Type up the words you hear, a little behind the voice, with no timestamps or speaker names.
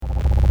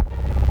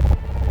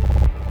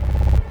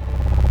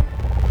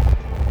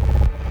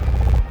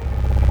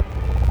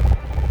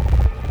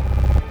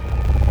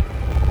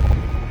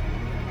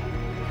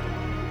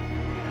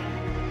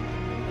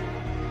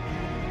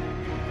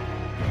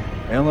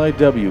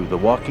LIW, The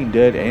Walking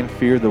Dead and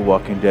Fear the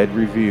Walking Dead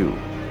review.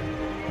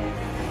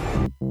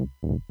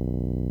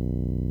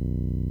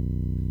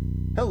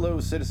 Hello,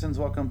 citizens.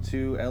 Welcome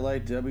to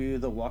LIW,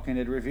 The Walking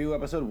Dead review,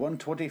 episode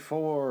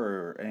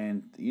 124.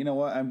 And you know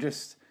what? I'm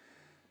just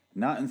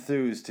not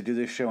enthused to do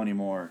this show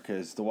anymore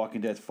because The Walking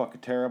Dead's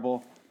fucking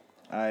terrible.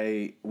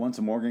 Once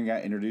Morgan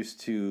got introduced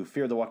to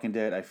Fear the Walking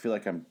Dead, I feel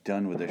like I'm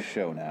done with this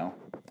show now,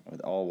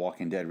 with all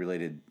Walking Dead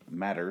related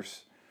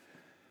matters.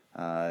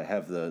 I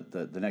have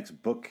the next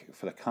book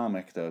for the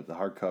comic, the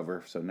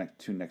hardcover, so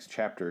next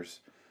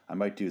chapters. I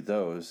might do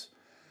those.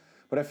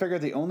 But I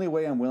figured the only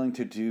way I'm willing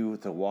to do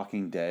The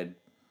Walking Dead,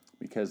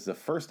 because the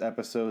first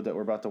episode that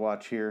we're about to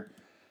watch here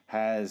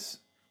it's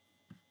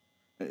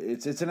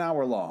an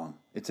hour long.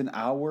 It's an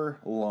hour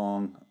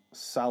long,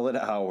 solid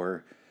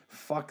hour.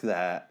 Fuck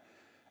that.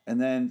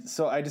 And then,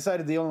 so I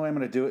decided the only way I'm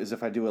going to do it is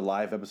if I do a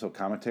live episode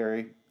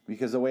commentary.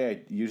 Because the way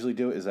I usually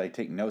do it is I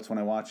take notes when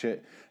I watch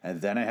it,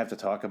 and then I have to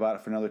talk about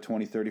it for another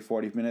 20, 30,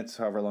 40 minutes,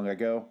 however long I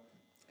go.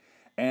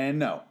 And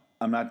no,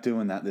 I'm not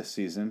doing that this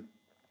season.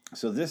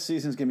 So this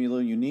season's going to be a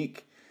little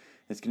unique.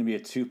 It's going to be a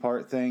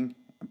two-part thing,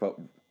 but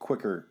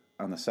quicker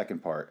on the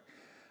second part.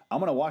 I'm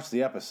going to watch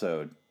the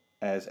episode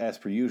as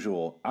per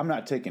usual. I'm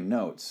not taking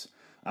notes.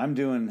 I'm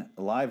doing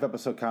live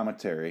episode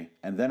commentary,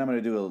 and then I'm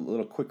going to do a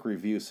little quick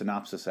review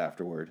synopsis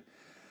afterward.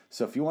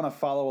 So if you want to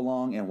follow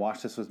along and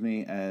watch this with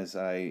me as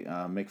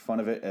I make fun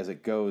of it as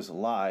it goes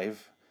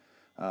live,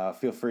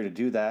 feel free to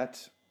do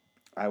that.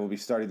 I will be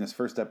starting this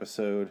first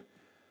episode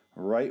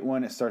right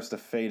when it starts to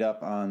fade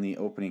up on the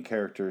opening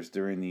characters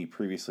during the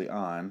previously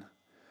on.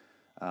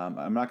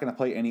 I'm not going to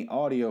play any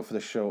audio for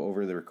the show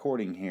over the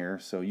recording here,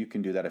 so you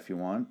can do that if you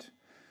want.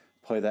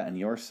 Play that on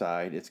your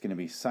side. It's going to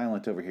be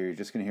silent over here. You're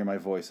just going to hear my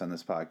voice on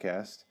this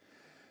podcast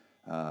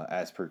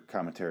as per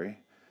commentary.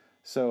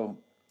 So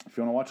if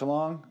you want to watch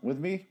along with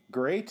me,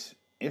 great.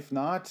 If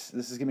not,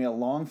 this is going to be a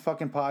long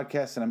fucking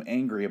podcast, and I'm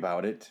angry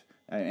about it.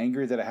 I'm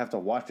angry that I have to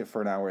watch it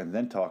for an hour and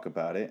then talk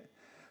about it.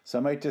 So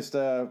I might just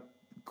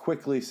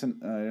quickly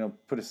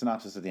put a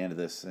synopsis at the end of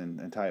this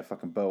and tie a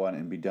fucking bow on it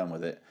and be done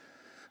with it.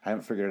 I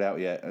haven't figured it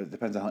out yet. It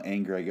depends on how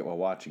angry I get while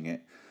watching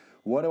it.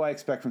 What do I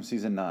expect from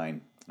Season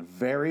 9?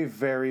 Very,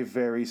 very,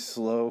 very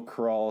slow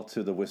crawl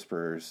to the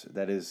Whisperers.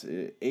 That is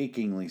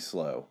achingly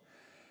slow.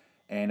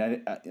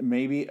 And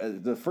maybe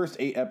the first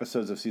 8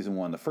 episodes of Season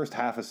 1, the first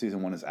half of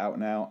Season 1 is out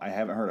now. I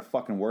haven't heard a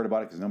fucking word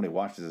about it because nobody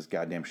watches this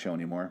goddamn show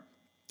anymore.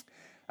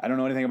 I don't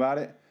know anything about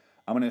it.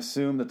 I'm going to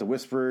assume that the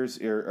Whisperers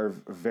are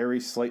very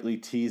slightly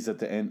teased at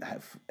the end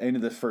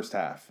of the first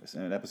half,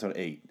 in episode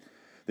 8.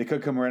 They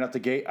could come right out the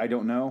gate. I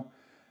don't know.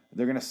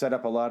 They're going to set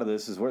up a lot of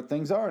this is where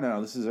things are now.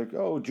 This is like,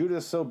 oh,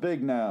 Judah's so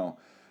big now.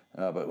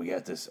 But we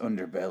got this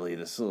underbelly,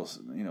 this little,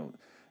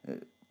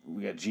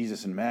 we got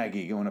Jesus and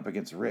Maggie going up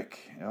against Rick.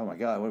 Oh my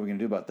God, what are we going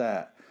to do about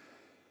that?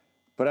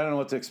 But I don't know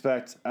what to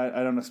expect. I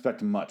don't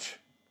expect much.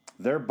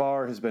 Their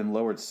bar has been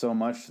lowered so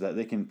much that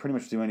they can pretty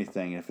much do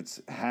anything. And if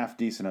it's half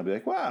decent, I'll be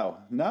like, wow,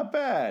 not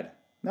bad.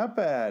 Not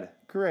bad.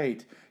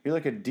 Great. You're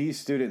like a D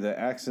student that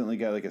accidentally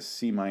got like a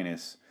C-.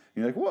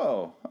 You're like,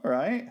 whoa, all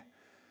right.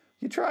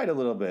 You tried a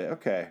little bit.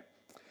 Okay.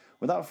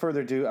 Without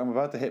further ado, I'm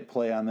about to hit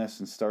play on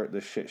this and start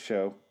this shit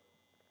show.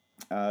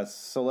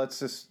 So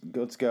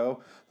let's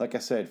go. Like I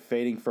said,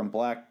 fading from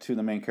black to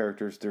the main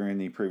characters during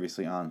the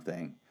previously on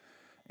thing.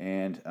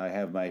 And I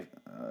have my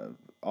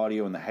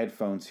audio in the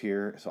headphones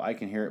here, so I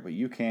can hear it, but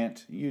you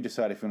can't. You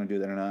decide if you want to do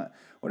that or not.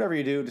 Whatever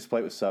you do, just play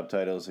it with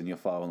subtitles, and you'll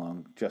follow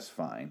along just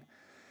fine.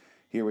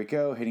 Here we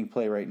go, hitting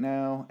play right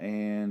now,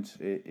 and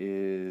it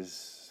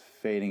is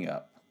fading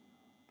up.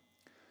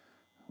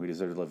 We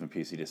deserve to live in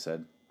peace, he just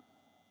said.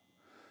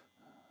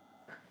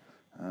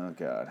 Oh,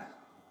 God.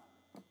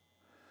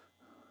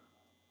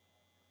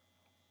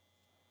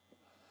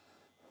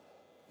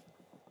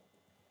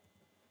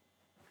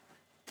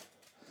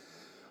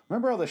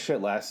 Remember all this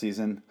shit last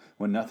season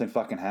when nothing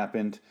fucking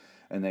happened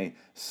and they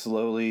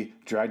slowly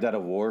dragged out a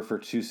war for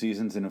 2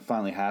 seasons and it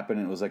finally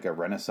happened and it was like a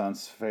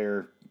Renaissance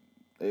fair.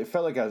 It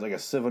felt like a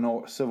Civil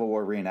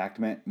War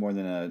reenactment more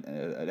than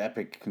an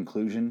epic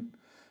conclusion.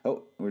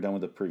 Oh, we're done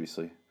with it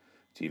previously.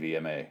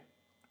 TVMA.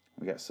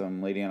 We got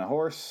some lady on a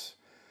horse.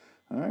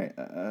 All right.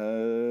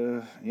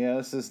 Yeah,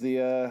 this is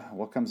the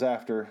what comes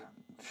after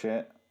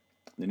shit.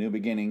 The new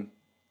beginning.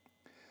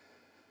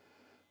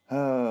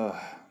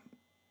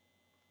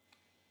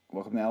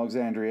 Welcome to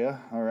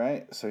Alexandria. All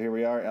right, so here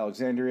we are,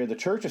 Alexandria. The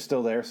church is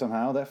still there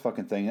somehow. That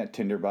fucking thing, that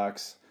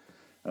tinderbox.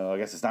 I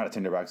guess it's not a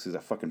tinderbox because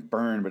it fucking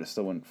burned, but it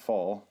still wouldn't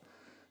fall.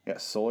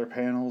 Got solar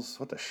panels.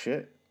 What the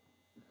shit?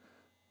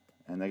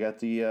 And they got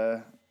the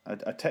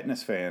a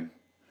tetanus fan.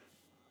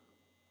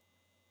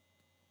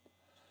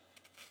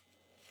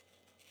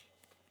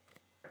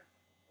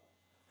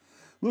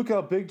 Look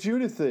how big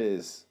Judith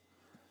is.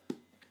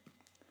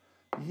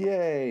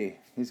 Yay.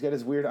 He's got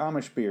his weird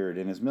Amish beard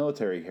and his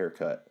military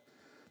haircut.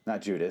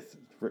 Not Judith,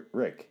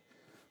 Rick.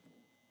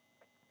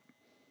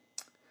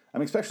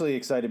 I'm especially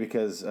excited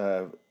because,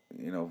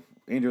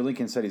 Andrew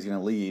Lincoln said he's going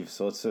to leave,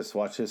 so let's just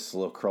watch his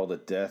slow crawl to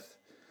death.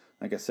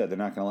 Like I said, they're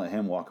not going to let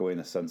him walk away in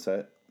the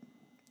sunset.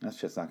 That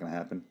shit's not going to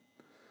happen.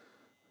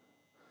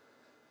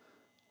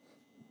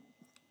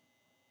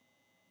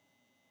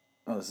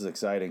 Oh, this is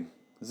exciting.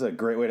 This is a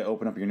great way to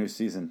open up your new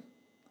season.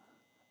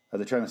 Are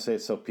they trying to say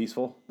it's so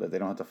peaceful that they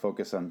don't have to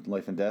focus on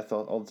life and death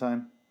all the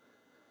time?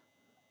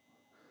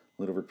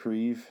 Little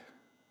reprieve.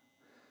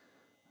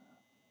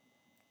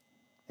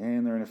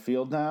 And they're in a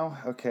field now?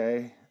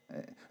 Okay.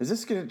 Is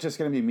this just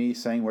going to be me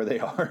saying where they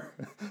are?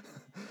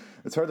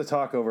 It's hard to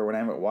talk over when I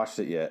haven't watched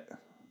it yet.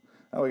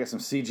 Oh, we got some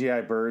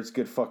CGI birds.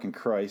 Good fucking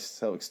Christ.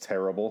 That looks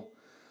terrible.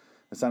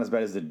 It's not as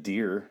bad as the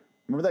deer.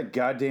 Remember that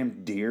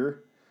goddamn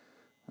deer?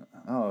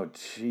 Oh,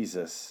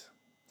 Jesus.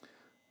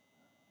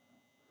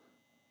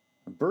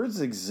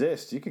 Birds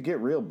exist. You could get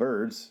real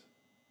birds.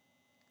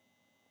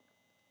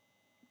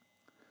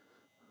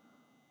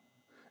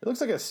 It looks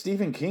like a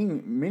Stephen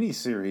King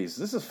miniseries.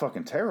 This is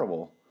fucking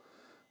terrible.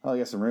 Oh, I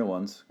got some real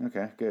ones.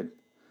 Okay, good.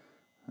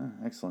 Oh,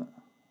 excellent.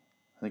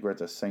 I think we're at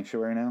the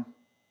sanctuary now.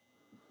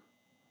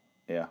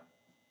 Yeah.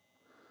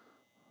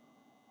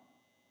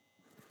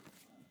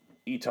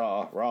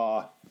 Etah,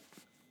 raw.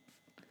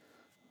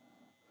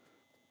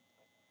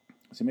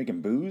 Is he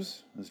making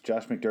booze? Is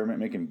Josh McDermott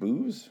making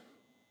booze?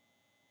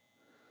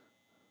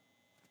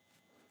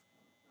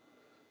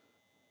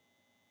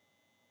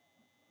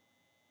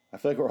 I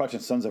feel like we're watching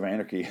Sons of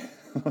Anarchy.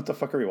 What the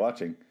fuck are we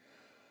watching?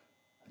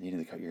 You need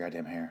to cut your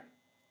goddamn hair.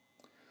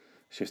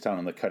 She was telling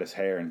him to cut his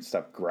hair and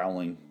stop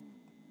growling.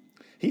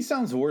 He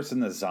sounds worse than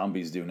the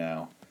zombies do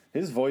now.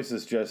 His voice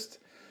is just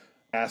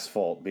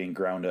asphalt being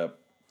ground up.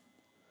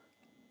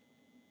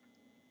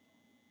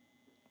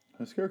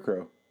 A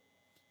scarecrow.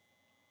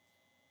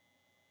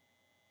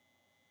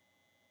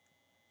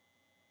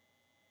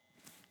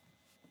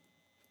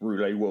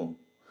 Relay won't.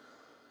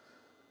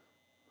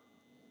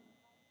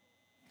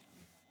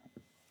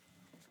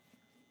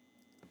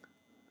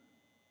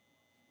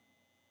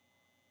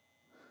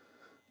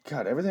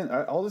 God, everything,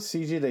 all the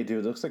CG they do,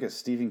 it looks like a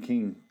Stephen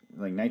King,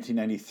 like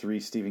 1993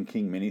 Stephen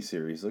King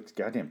miniseries. It looks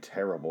goddamn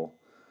terrible.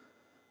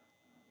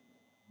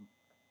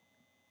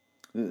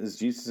 Is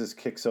Jesus'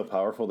 kick so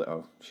powerful that,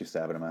 oh, she's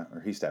stabbing him,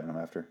 or he's stabbing him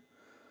after.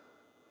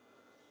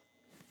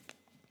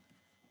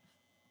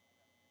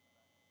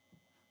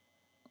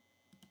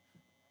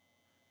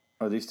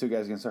 Are these two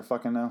guys gonna start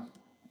fucking now?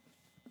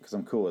 Because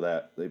I'm cool with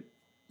that.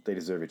 They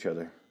deserve each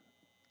other.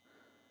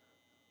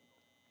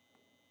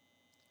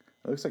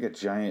 It looks like a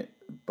giant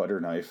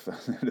butter knife.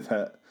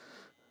 That.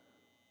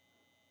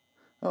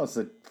 Oh, it's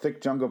the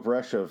thick jungle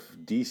brush of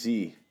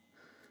DC.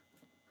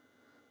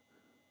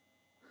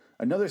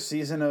 Another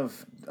season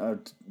of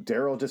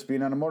Daryl just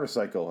being on a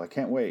motorcycle. I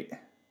can't wait.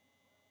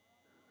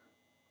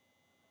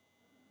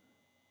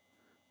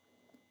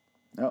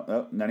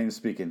 Oh, not even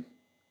speaking.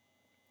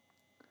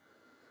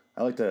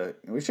 I like to.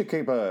 We should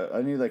keep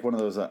I need like one of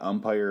those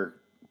umpire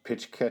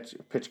pitch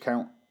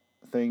count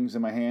things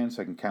in my hand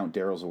so I can count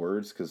Daryl's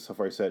words. Because so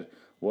far he said,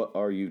 "What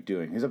are you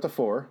doing?" He's up to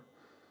 4.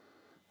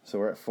 So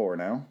we're at 4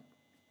 now.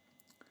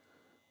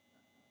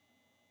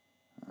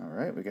 All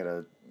right, we got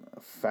a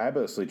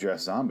fabulously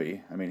dressed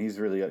zombie. I mean, he's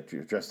really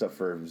dressed up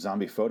for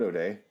zombie photo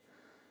day.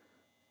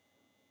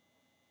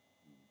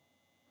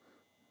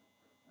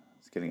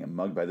 He's getting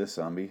mugged by this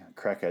zombie,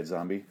 crackhead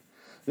zombie.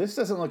 This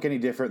doesn't look any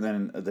different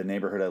than the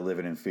neighborhood I live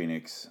in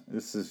Phoenix.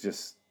 This is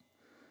just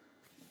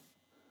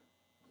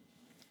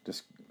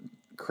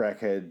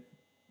crackhead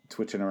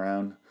twitching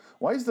around.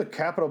 Why is the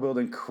Capitol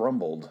building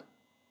crumbled?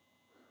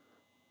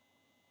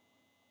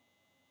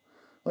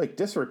 Like,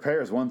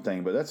 disrepair is one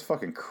thing, but that's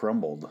fucking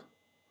crumbled.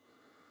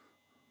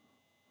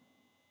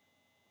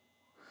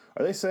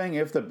 Are they saying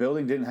if the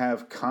building didn't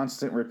have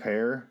constant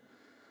repair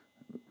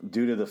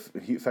due to the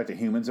fact that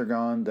humans are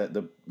gone, that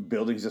the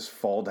buildings just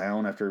fall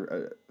down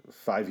after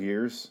 5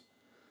 years?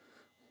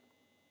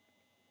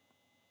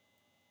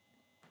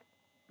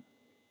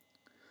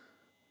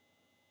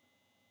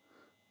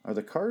 Are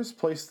the cars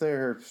placed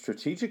there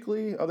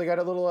strategically? Oh, they got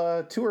a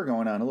little tour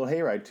going on, a little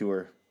hayride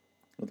tour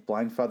with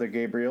Blind Father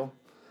Gabriel.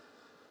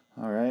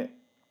 All right.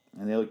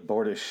 And they look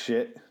bored as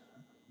shit.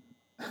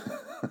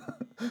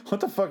 What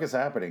the fuck is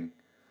happening?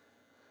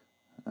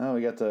 Oh,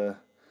 we got the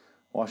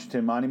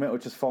Washington Monument,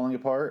 which is falling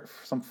apart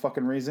for some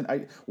fucking reason.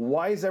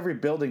 Why is every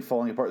building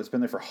falling apart that's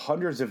been there for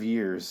hundreds of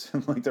years?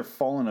 Like they're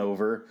falling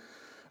over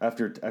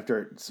after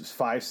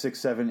 5, 6,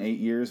 7, 8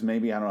 years,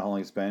 maybe. I don't know how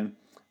long it's been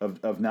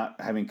of not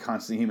having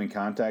constant human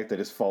contact. They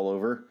just fall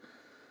over.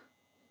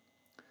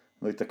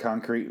 Like the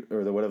concrete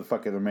or the whatever the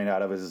fuck they're made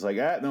out of is just like,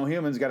 no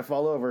humans, got to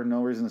fall over.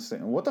 No reason to stay.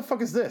 What the fuck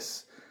is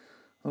this?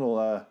 Little,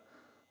 I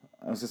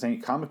was just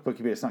saying comic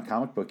booky, but it's not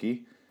comic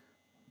booky.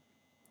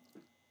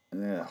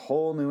 A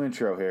whole new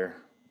intro here.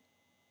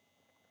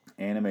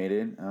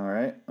 Animated. All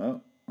right.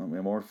 Oh, we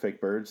have more fake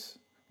birds.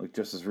 Look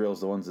just as real as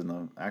the ones in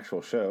the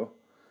actual show.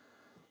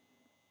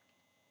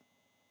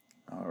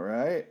 All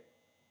right.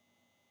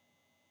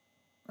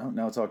 Oh,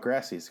 now it's all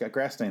grassy. It's got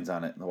grass stains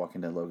on it, the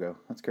Walking Dead logo.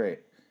 That's great.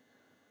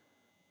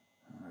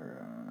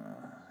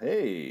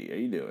 Hey, how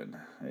you doing?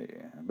 Hey,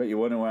 I bet you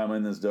wonder why I'm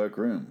in this dark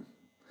room.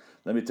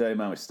 Let me tell you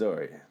my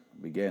story.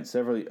 It began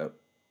several... Oh.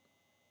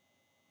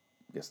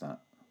 Guess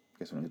not.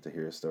 guess we don't get to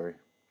hear his story.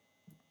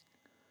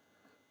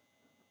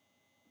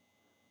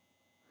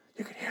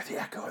 You can hear the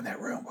echo in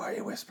that room. Why are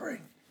you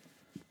whispering?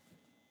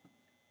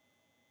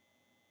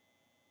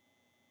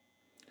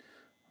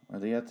 Are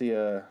they at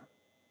the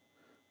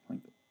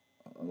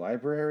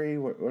library?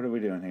 What are we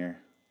doing here?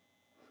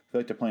 I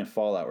feel like they're playing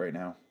Fallout right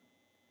now.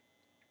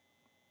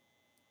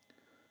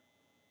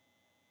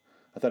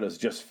 I thought it was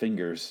just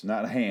fingers,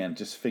 not a hand,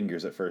 just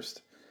fingers at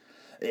first.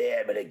 Yeah,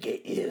 I'm gonna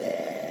get you.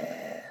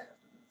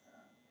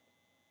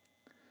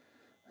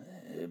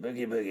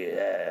 Boogie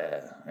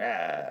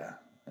boogie,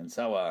 and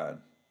so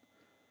on.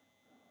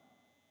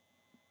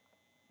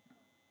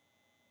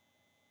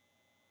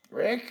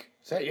 Rick,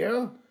 is that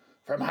you?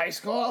 From high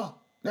school?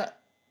 Yeah.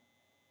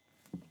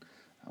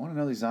 I want to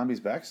know these zombies'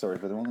 backstories,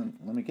 but they won't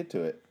let me get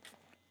to it.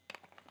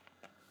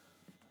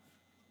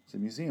 It's a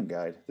museum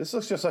guide. This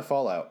looks just like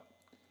Fallout.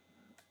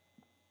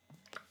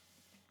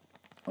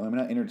 Well, I'm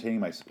not entertaining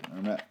myself.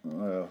 I'm not.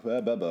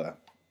 Blah, blah, blah.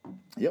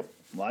 Yep,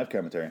 live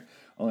commentary.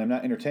 Only I'm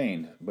not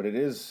entertained, but it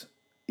is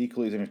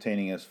equally as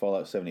entertaining as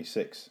Fallout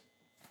 76.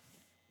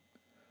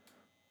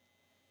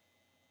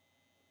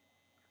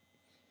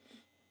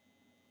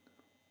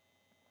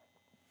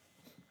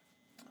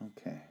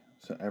 Okay,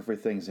 so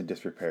everything's in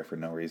disrepair for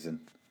no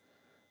reason.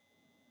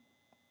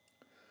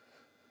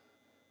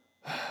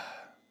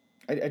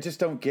 I just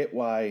don't get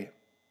why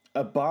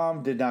a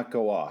bomb did not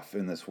go off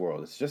in this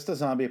world. It's just a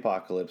zombie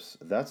apocalypse.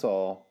 That's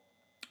all.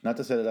 Not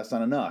to say that that's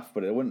not enough,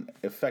 but it wouldn't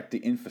affect the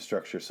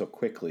infrastructure so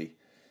quickly.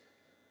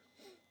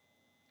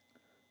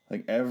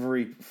 Like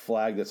every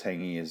flag that's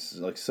hanging is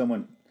like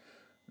someone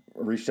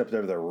reached up there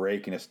with a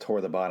rake and just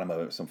tore the bottom of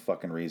it for some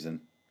fucking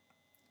reason.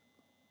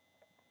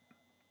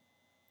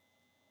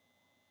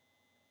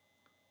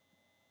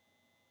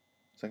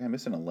 Is that guy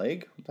missing a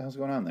leg? What the hell's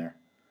going on there?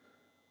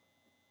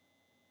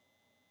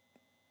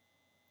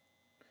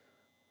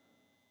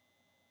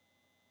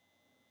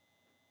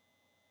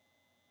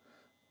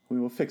 We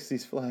will fix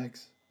these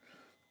flags.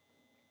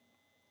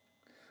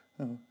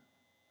 Oh.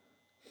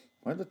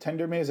 Why the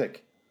tender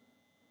music?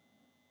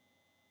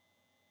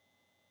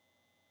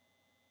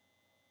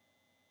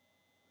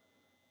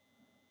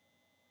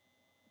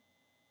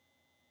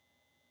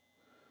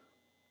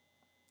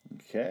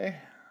 Okay.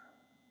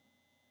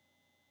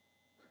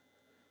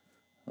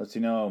 Lets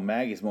you know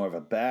Maggie's more of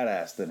a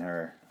badass than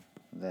her,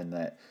 than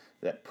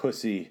that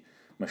pussy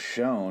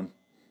Michonne.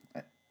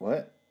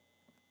 What?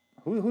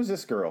 Who's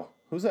this girl?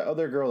 Who's that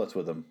other girl that's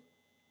with him?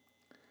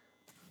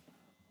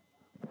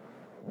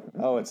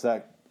 Oh, it's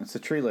the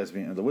tree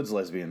lesbian, or the woods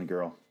lesbian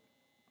girl.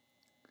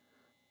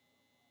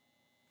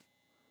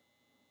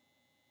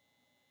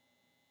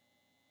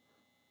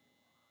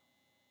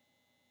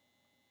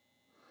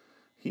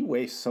 He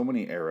wastes so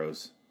many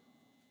arrows.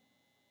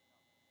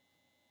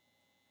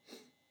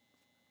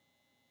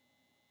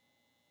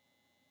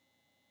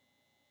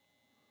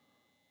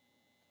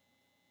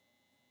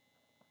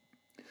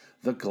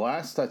 The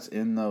glass that's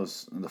in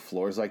the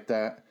floors like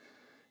that,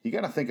 you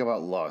got to think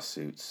about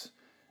lawsuits.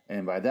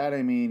 And by that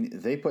I mean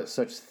they put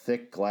such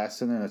thick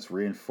glass in there that's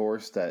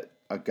reinforced that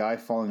a guy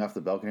falling off the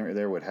balcony right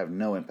there would have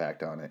no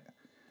impact on it.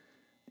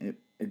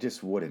 It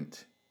just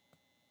wouldn't.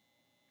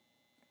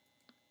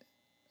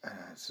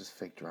 It's just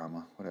fake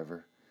drama,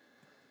 whatever.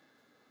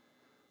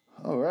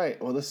 All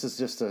right. Well, this is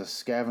just a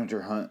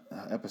scavenger hunt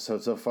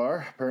episode so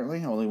far.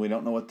 Apparently, only we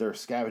don't know what they're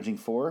scavenging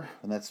for,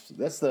 and that's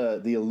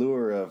the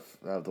allure of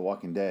The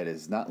Walking Dead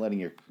is not letting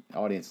your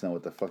audience know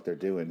what the fuck they're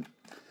doing.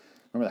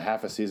 Remember the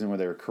half a season where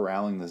they were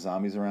corralling the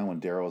zombies around when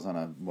Daryl was on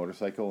a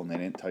motorcycle and they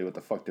didn't tell you what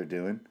the fuck they're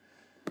doing,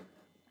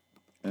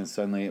 and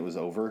suddenly it was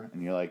over,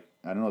 and you're like,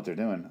 I don't know what they're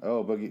doing.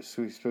 Oh, boogie,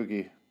 sweet,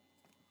 spooky.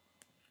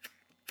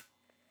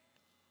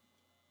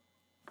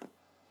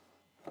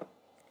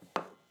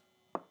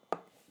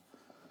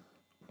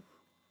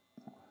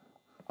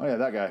 Oh yeah,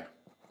 that guy.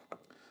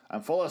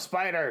 I'm full of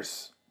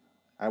spiders.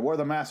 I wore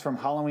the mask from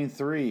Halloween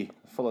 3,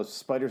 full of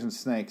spiders and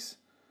snakes.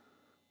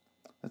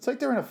 It's like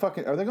they're in a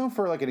fucking... Are they going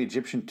for like an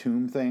Egyptian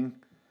tomb thing?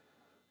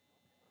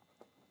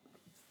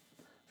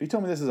 If you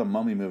told me this is a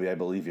mummy movie, I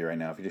believe you right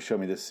now. If you just showed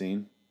me this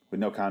scene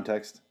with no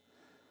context.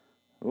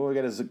 Oh, we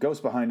got a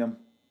ghost behind him.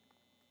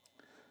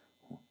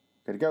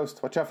 Got a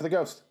ghost. Watch out for the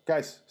ghost.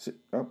 Guys.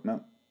 Oh,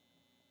 no.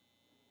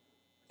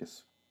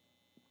 Guess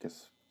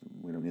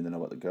we don't need to know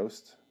about the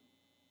ghost.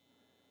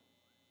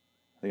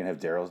 Are they going to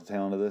have Daryl's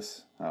tail into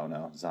this? Oh,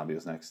 no. Zombie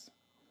was next.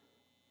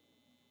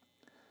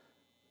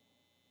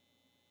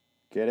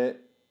 Get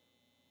it?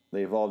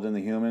 They evolved in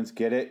the humans.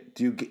 Get it?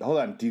 Hold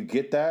on. Do you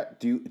get that?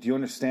 Do you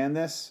understand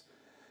this?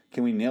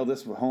 Can we nail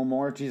this home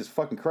more? Jesus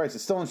fucking Christ.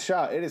 It's still in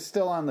shot. It is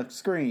still on the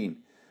screen.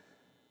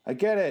 I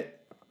get it.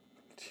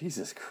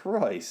 Jesus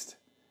Christ.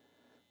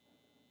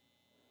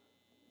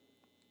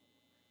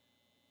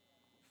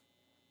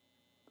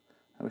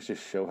 I wish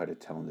this show had a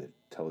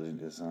television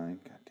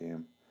design. God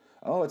damn.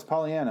 Oh, it's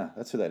Pollyanna.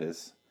 That's who that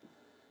is.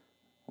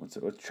 What's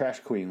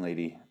Trash Queen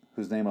lady,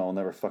 whose name I will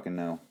never fucking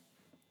know.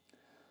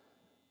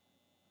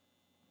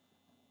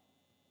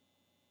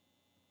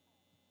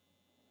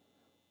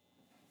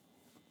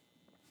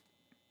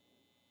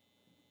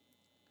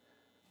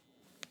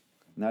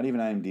 Not even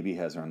IMDb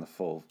has her on the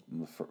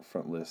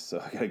front list,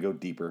 so I gotta go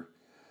deeper.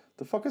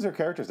 The fuck is her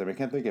character's name? I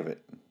can't think of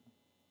it.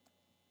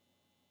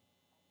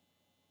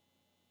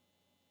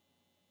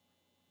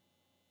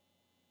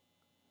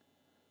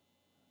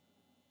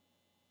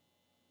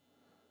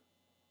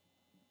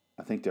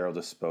 I think Daryl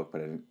just spoke,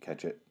 but I didn't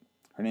catch it.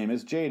 Her name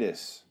is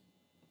Jadis.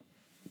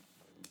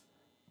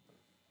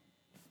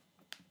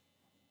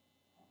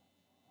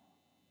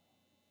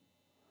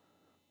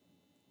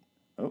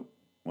 Oh,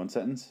 one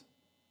sentence.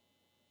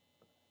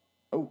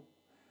 Oh.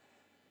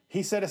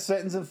 He said a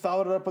sentence and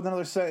followed it up with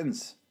another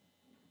sentence.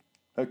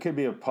 There could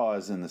be a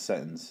pause in the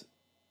sentence.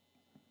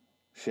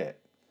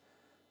 Shit.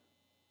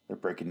 They're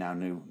breaking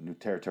down new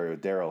territory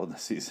with Daryl in the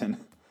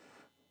season.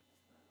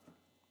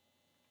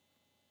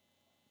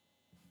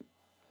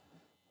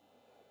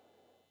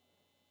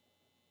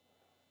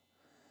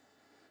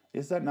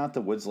 Is that not the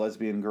Woods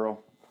lesbian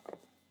girl?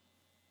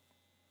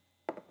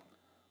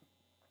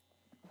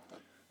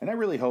 And I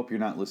really hope you're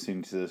not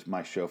listening to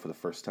my show for the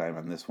first time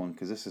on this one,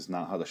 because this is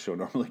not how the show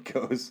normally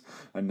goes.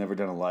 I've never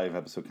done a live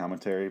episode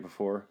commentary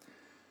before,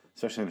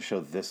 especially on a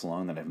show this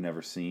long that I've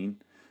never seen.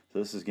 So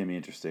this is going to be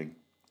interesting.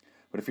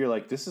 But if you're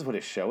like, this is what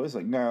his show is?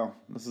 Like, no,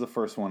 this is the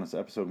first one. It's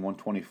episode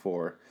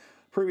 124.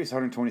 Previous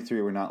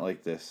 123 were not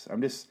like this.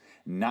 I'm just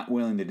not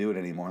willing to do it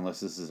anymore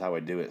unless this is how I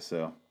do it.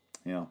 So,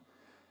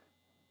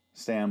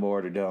 stay on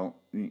board or don't.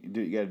 You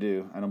do what you got to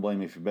do. I don't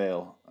blame you if you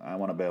bail. I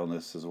want to bail on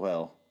this as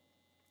well.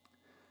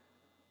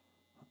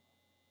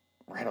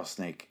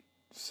 Rattlesnake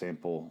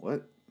sample.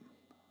 What?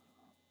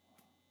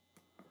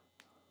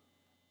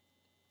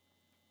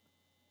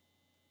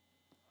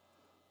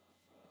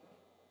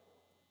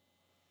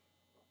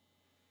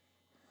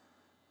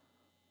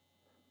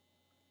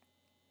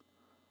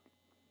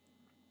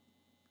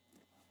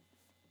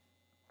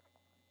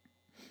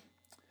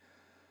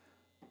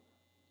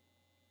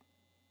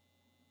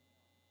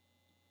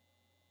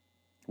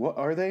 What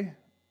are they?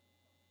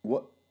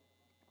 What?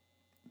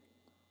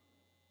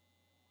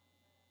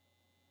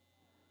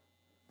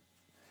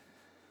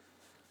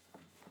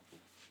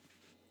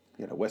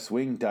 You got a West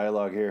Wing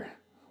dialogue here.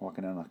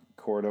 Walking down a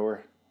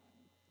corridor.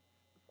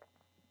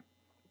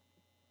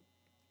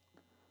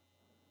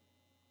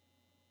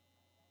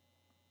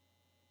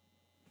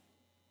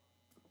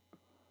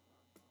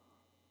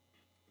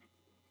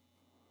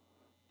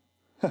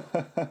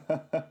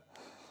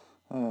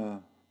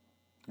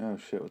 Oh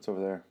shit, what's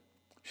over there?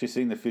 She's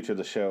seeing the future of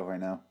the show right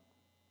now.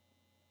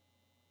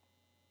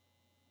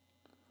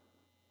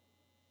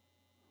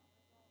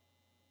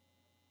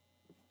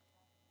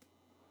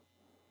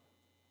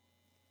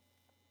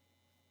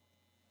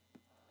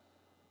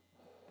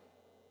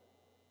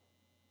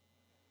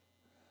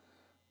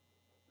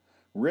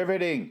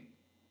 Riveting.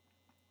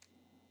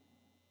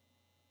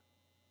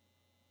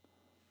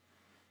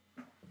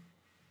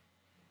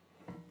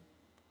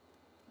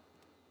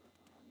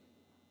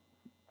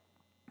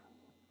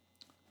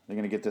 They're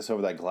going to get this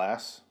over that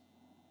glass.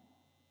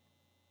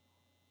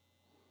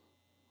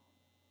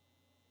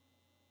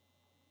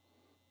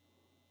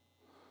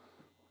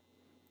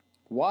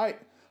 Why?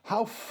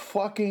 How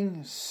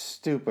fucking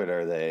stupid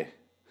are they?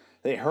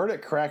 They heard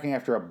it cracking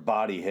after a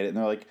body hit it, and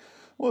they're like,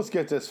 let's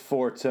get this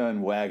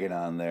 4-ton wagon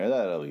on there.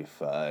 That'll be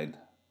fine.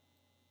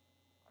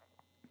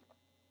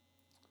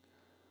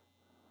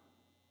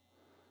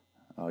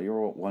 Oh,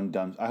 you're one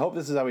dumb... I hope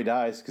this is how he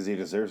dies, because he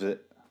deserves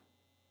it.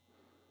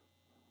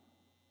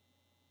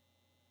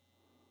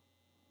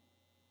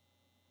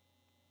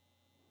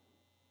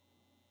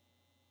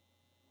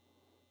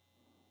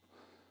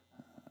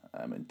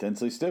 I'm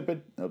intensely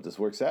stupid. Hope this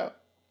works out.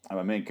 I'm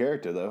a main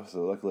character, though,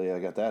 so luckily I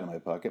got that in my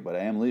pocket, but I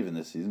am leaving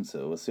this season,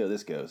 so we'll see how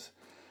this goes.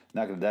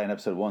 Not going to die in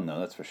episode 1, though,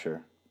 that's for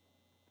sure.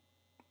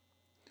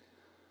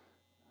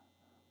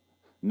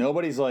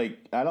 Nobody's like,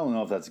 I don't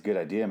know if that's a good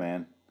idea,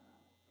 man.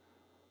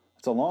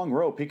 It's a long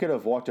rope. He could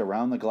have walked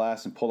around the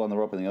glass and pulled on the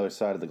rope on the other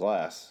side of the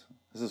glass.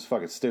 This is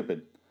fucking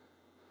stupid.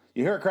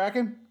 You hear it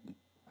cracking?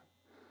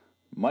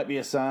 Might be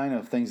a sign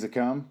of things to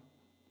come.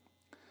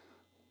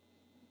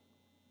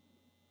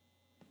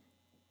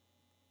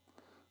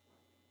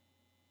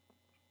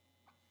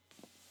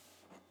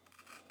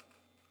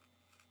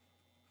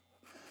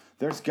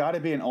 There's got to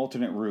be an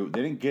alternate route.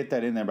 They didn't get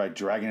that in there by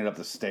dragging it up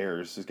the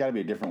stairs. There's got to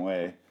be a different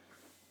way.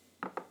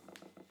 I'm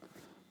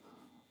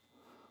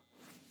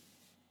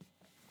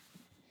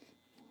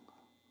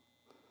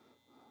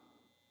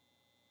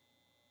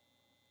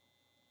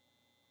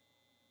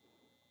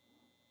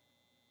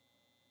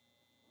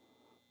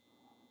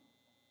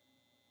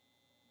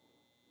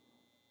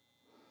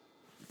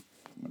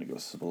going to go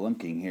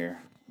spelunking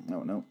here.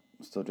 No.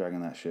 Still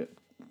dragging that shit.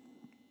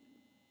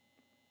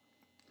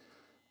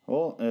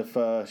 Well,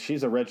 if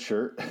she's a red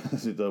shirt,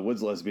 the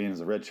Woods lesbian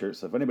is a red shirt,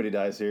 so if anybody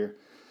dies here,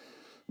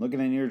 looking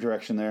in your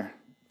direction there.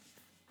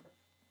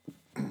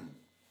 Oh,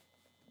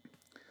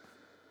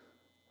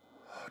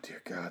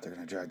 dear God, they're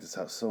going to drag this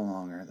out so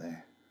long, aren't they?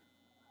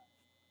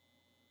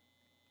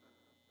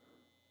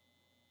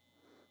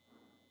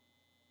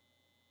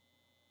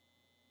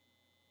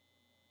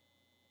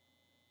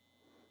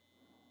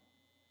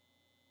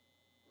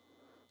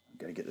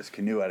 Gotta get this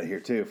canoe out of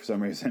here, too, for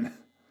some reason.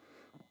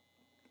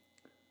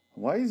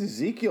 Why is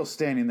Ezekiel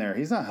standing there?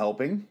 He's not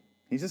helping.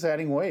 He's just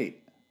adding weight.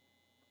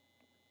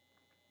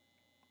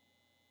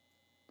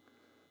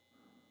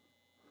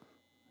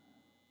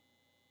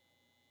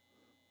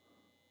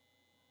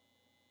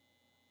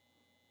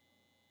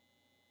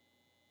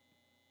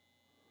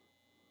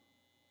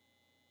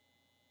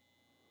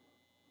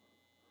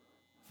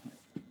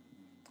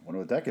 I wonder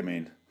what that could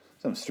mean.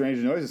 Some strange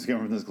noises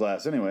coming from this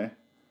glass anyway.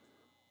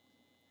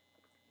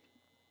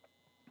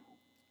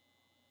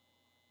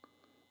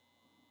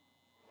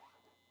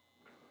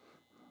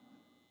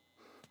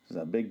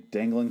 There's a big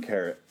dangling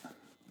carrot.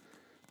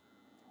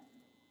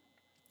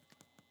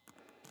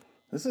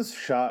 This is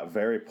shot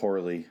very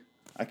poorly.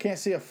 I can't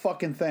see a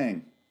fucking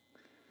thing.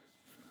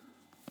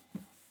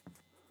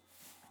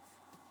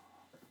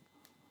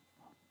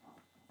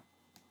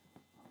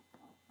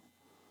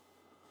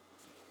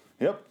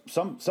 Yep,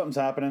 something's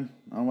happening.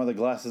 I don't know why the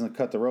glass hasn't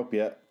cut the rope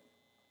yet.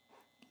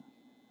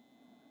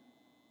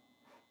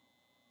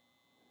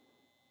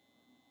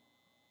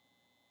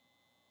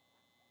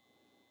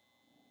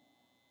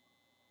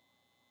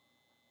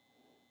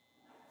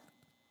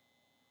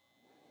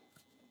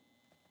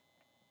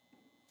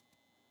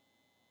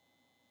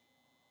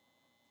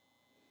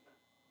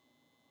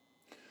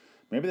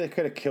 Maybe they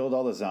could have killed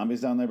all the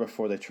zombies down there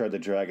before they tried to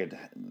drag a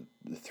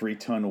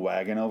 3-ton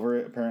wagon over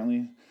it,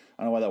 apparently.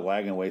 I don't know why that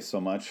wagon weighs so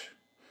much.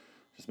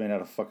 Just made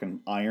out of fucking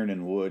iron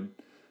and wood.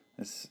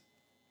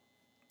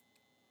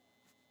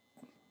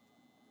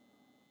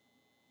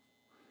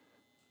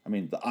 I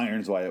mean, the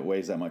iron's why it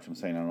weighs that much. I'm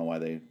saying I don't know why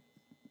they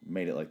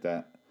made it like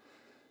that.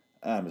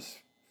 I'm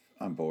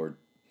bored.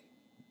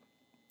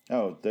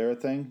 Oh, they're a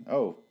thing?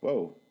 Oh,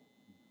 whoa.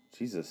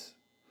 Jesus.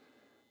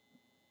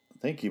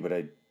 Thank you, but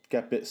I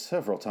got bit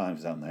several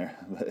times down there.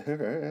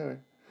 I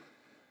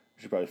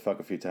should probably fuck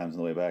a few times on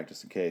the way back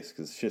just in case,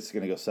 because shit's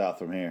going to go south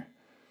from here.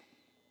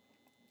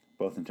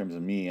 Both in terms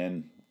of me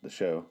and the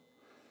show.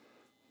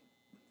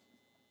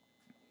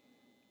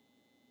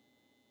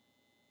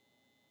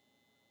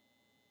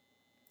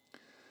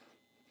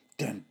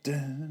 Dun,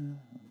 dun,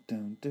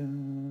 dun,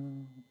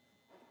 dun.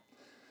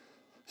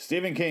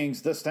 Stephen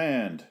King's The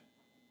Stand,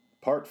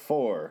 Part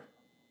 4.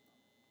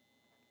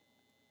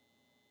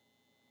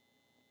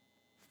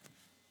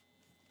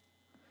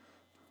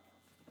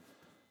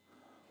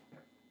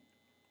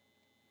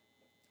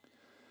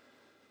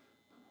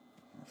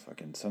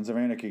 Fucking Sons of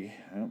Anarchy.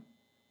 Yep.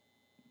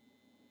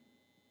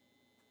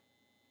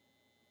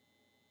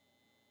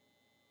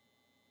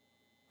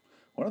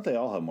 Why don't they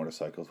all have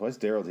motorcycles? Why is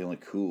Daryl the only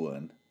cool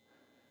one?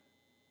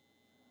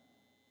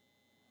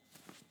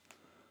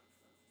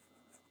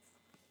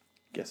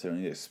 Guess I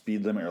don't need a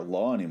speed limit or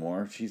law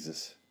anymore.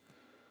 Jesus.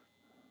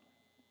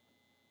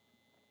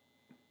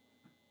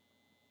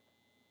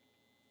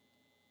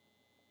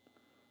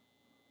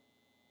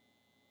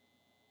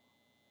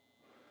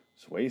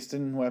 Just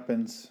wasting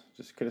weapons.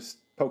 Just could have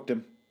poked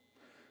him.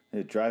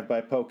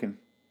 Drive-by poking.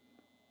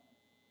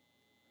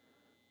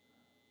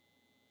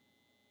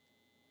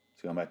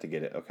 He's going back to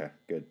get it. Okay,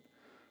 good.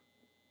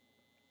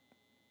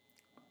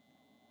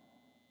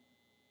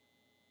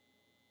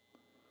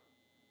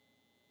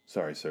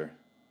 Sorry, sir.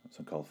 That's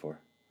uncalled for.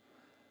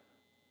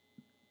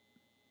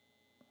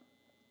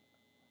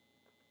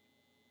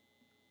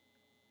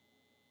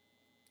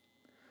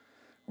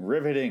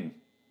 Riveting.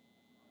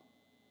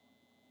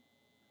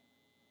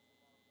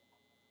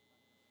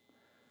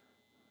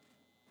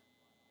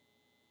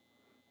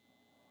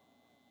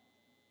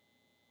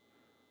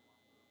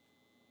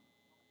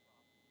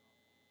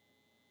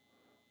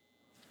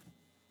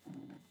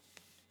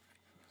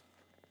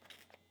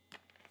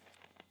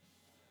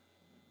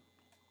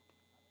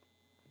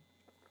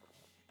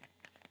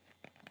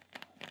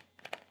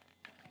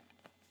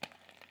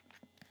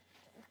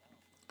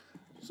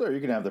 Sir,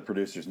 you can have the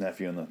producer's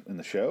nephew in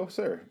the show.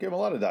 Sir, give him a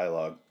lot of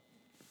dialogue.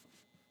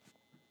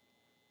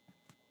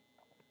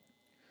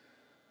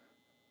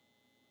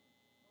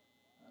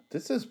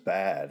 This is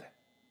bad.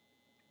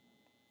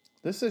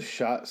 This is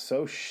shot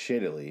so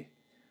shittily.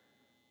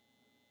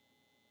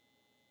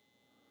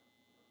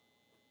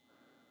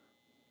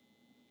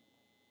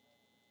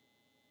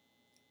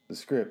 The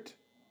script.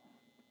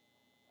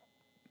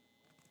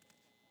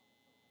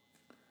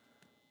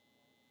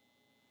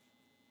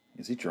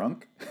 Is he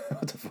drunk?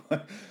 What the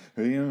fuck?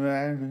 Are you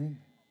mad at me?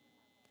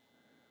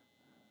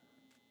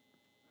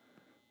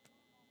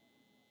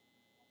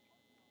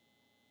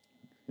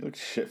 He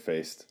looks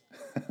shit-faced.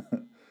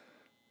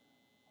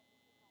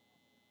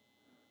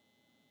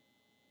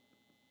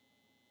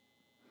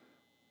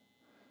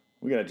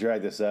 We gotta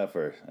drag this out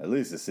for at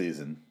least a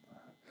season.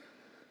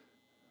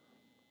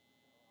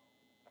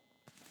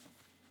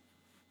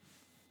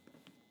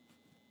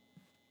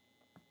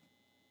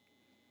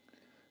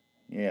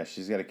 Yeah,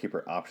 she's got to keep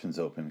her options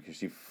open because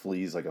she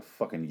flees like a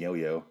fucking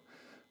yo-yo.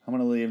 I'm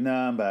gonna leave. No,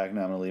 I'm back.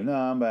 No, I'm gonna leave. No,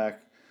 I'm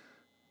back.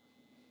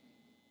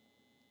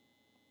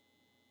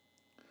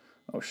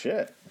 Oh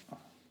shit!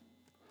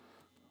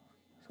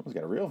 Someone's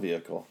got a real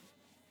vehicle.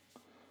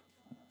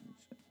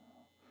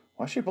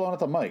 Why is she blowing up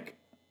the mic?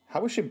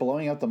 How is she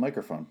blowing out the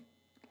microphone?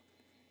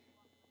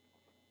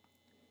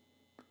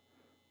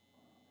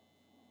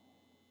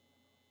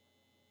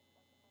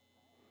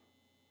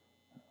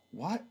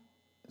 What?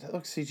 That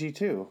looks CG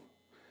too.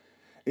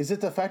 Is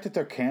it the fact that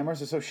their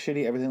cameras are so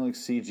shitty everything looks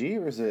CG,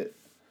 or is it...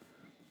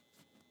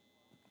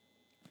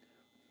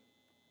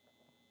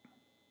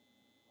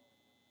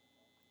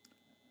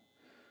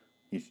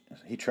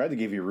 He tried to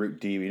give you Root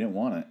D, but you didn't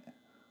want it.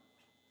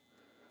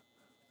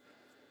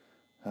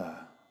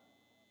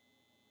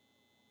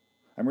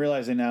 I'm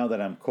realizing now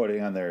that I'm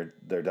quoting on their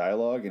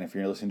dialogue, and if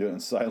you're listening to it in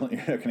silent,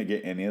 you're not going to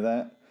get any of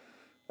that.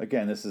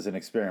 Again, this is an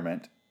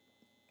experiment.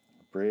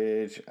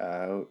 Bridge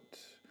out.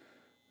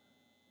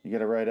 You got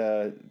to write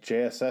a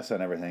JSS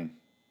on everything.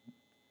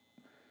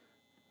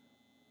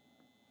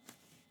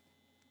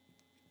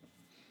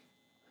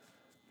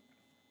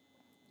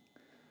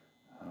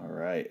 All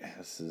right,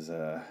 this is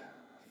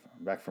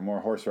back for more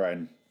horse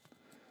riding.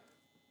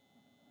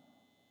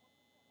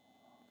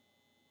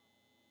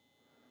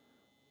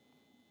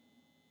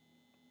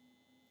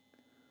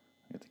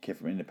 We got the kid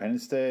from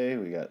Independence Day.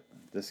 We got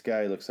this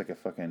guy. Looks like a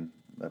fucking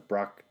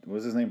Brock. What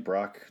was his name?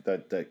 Brock,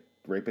 that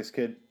rapist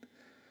kid.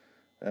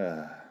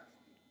 I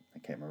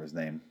can't remember his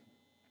name.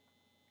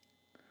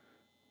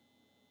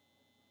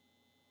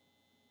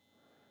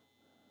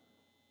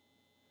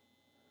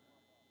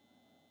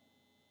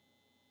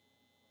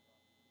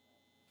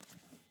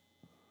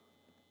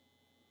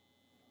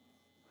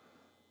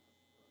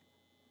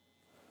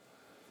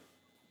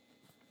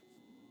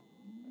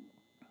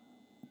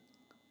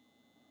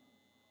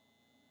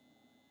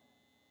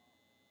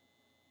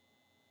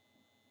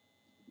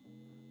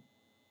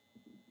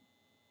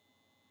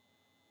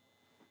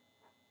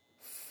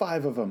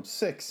 Five of them.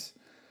 Six.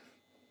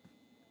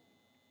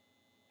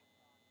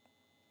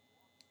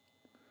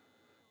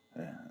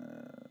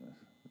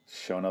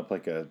 Showing up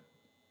like a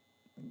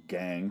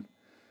gang.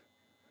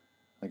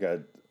 Like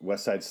a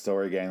West Side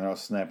Story gang. They're all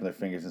snapping their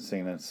fingers and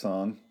singing that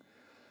song.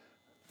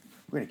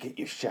 We're going to get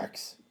you,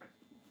 sharks.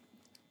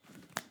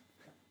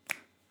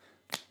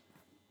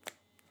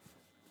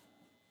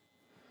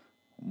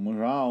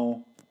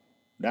 Daryl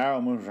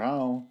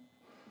Mujao.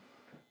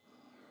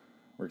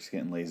 Work's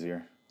getting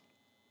lazier.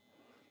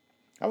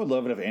 I would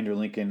love it if Andrew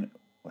Lincoln,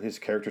 his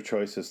character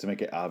choice is to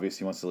make it obvious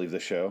he wants to leave the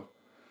show.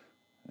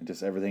 And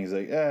just everything's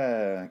like,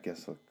 I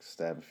guess I'll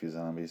stab a few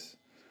zombies.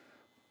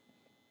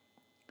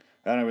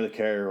 I don't really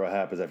care what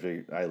happens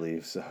after I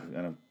leave, so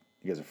I know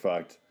you guys are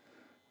fucked.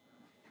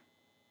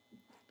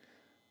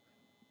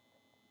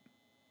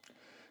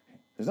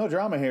 There's no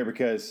drama here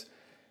because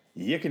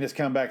you can just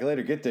come back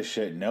later, get this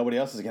shit. Nobody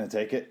else is going to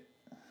take it.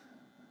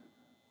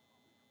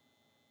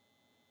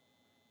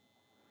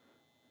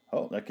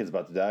 Oh, that kid's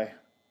about to die.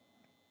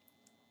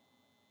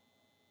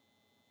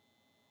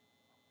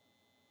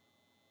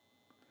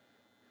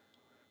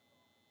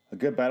 A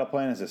good battle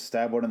plan is to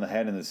stab one in the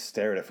head and then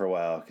stare at it for a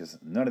while, because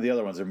none of the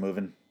other ones are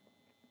moving.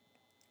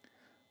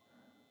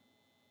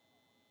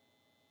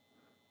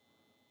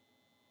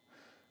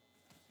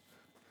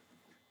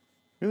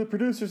 You're the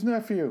producer's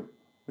nephew.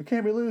 We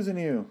can't be losing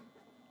you.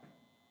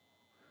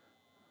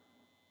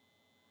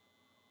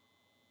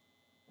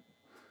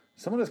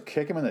 Someone just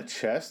kick him in the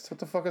chest?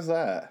 What the fuck is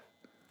that?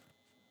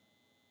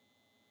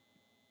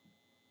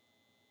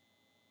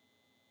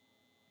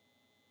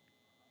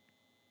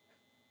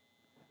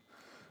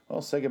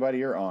 Well, say goodbye to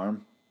your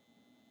arm.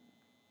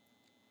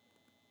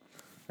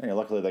 Hey,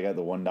 luckily they got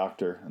the one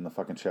doctor in the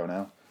fucking show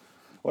now.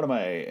 What am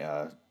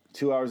I,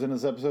 2 hours into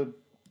this episode?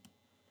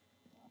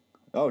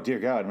 Oh, dear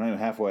God, I'm not even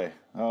halfway.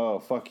 Oh,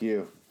 fuck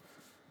you.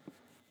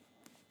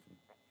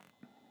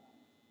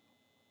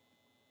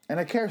 And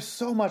I care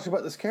so much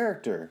about this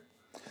character.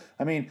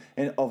 I mean,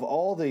 and of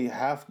all the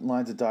half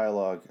lines of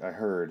dialogue I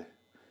heard,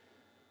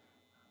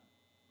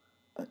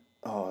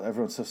 oh,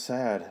 everyone's so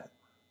sad.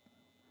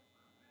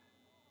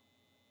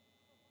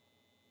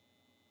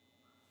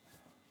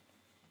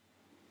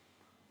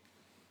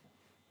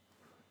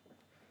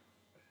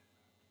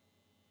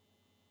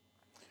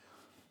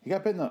 He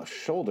got bit in the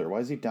shoulder. Why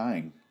is he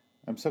dying?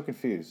 I'm so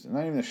confused.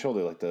 Not even the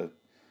shoulder,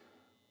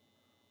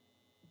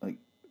 like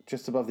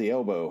just above the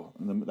elbow,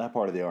 that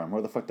part of the arm.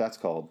 What the fuck that's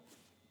called?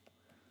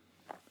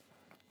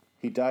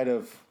 He died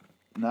of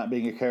not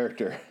being a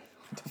character.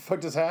 What the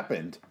fuck just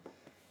happened?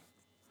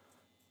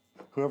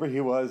 Whoever he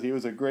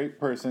was a great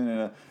person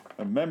and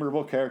a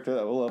memorable character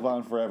that will live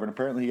on forever. And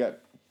apparently he got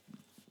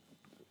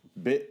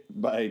bit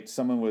by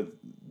someone with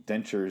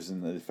dentures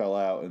and they fell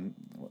out, and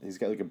he's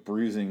got like a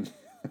bruising.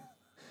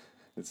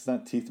 It's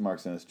not teeth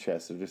marks on his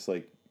chest. They're just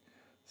like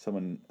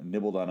someone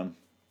nibbled on him.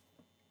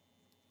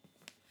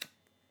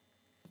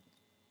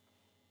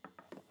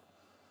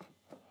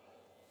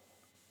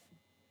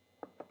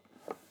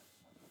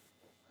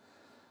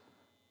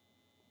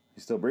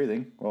 He's still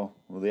breathing. Well,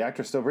 the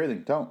actor's still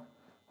breathing. Don't.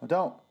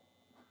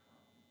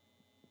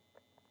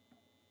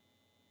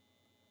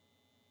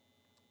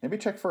 Maybe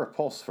check for a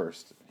pulse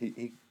first.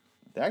 The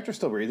actor's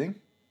still breathing.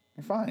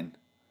 You're fine.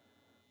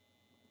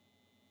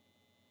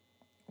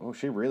 Oh,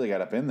 she really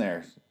got up in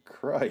there.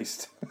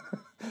 Christ.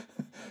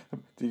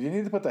 Did you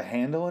need to put the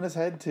handle in his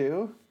head,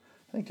 too?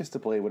 I think just a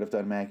blade would have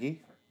done,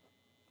 Maggie.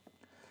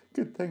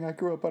 Good thing I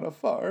grew up on a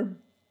farm.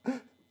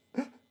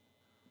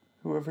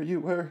 Whoever you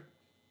were.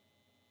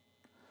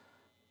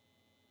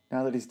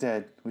 Now that he's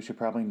dead, we should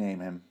probably name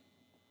him.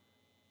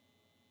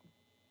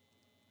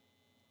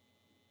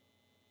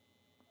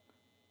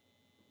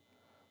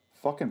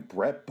 Fucking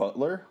Brett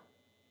Butler?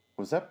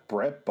 Was that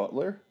Brett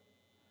Butler?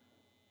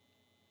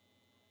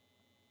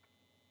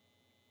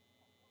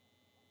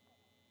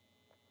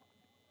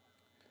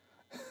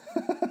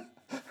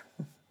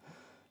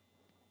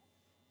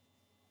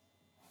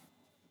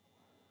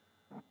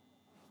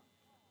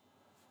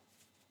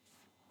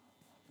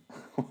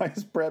 Why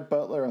is Brett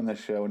Butler on the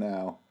show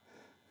now?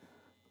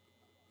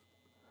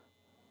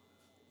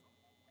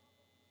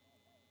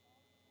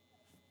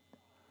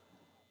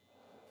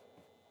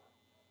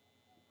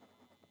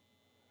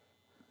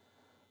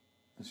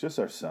 It's just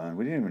our son.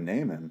 We didn't even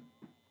name him.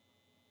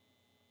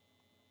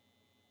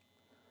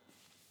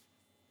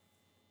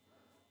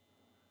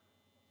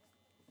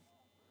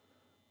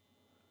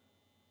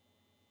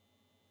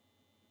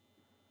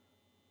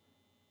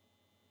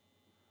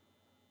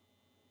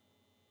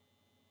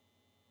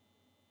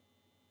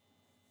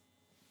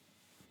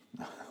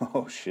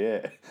 Oh,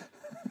 shit.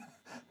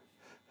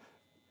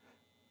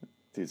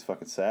 Dude's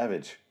fucking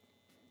savage.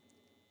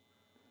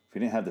 If he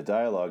didn't have the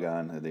dialogue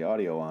on, the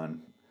audio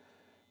on,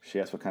 she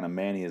asked what kind of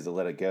man he is to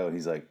let it go, and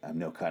he's like, I'm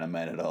no kind of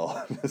man at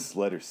all. Just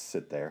let her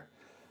sit there.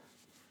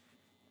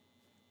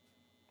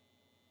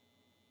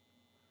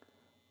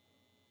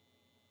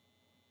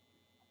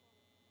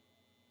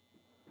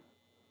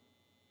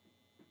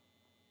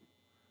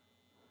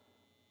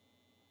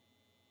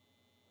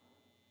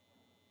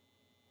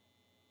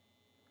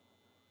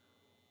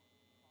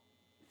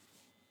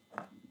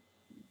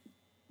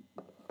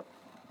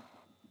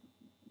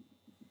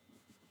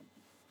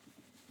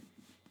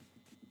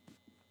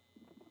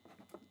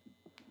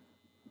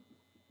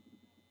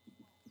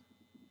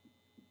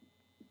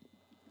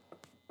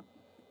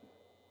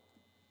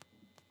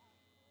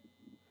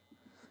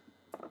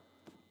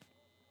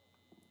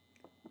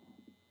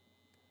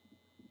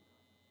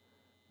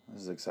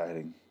 This is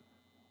exciting.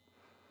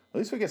 At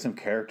least we get some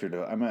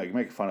character. I'm not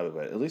making fun of it,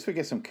 but at least we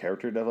get some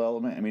character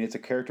development. I mean, it's a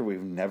character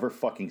we've never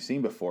fucking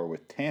seen before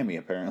with Tammy,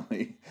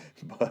 apparently.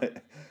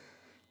 But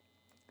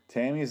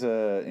Tammy's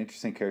a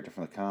interesting character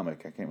from the comic.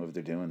 I can't believe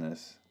they're doing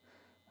this.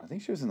 I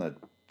think she was in the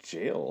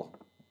jail.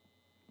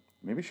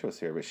 Maybe she was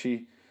here, but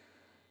she's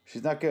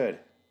not good.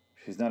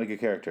 She's not a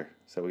good character.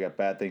 So we got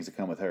bad things to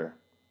come with her.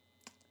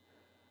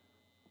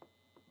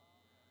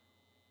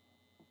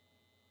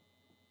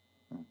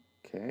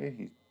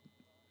 Okay,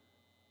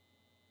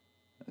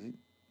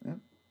 yep.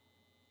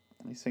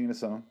 He's singing a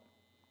song.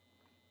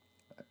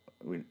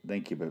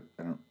 Thank you, but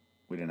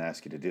we didn't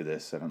ask you to do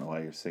this. I don't know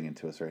why you're singing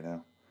to us right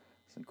now.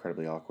 It's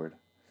incredibly awkward.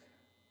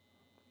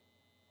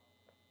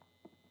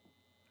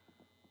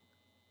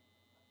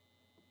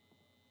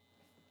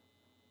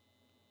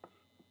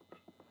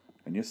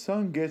 And your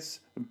son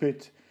gets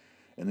bit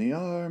in the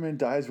arm and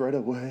dies right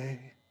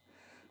away.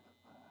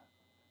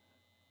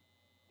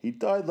 He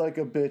died like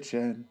a bitch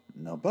and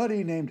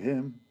nobody named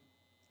him.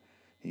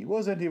 He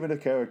wasn't even a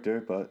character,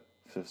 but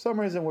for some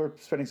reason we're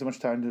spending so much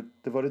time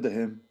devoted to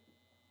him.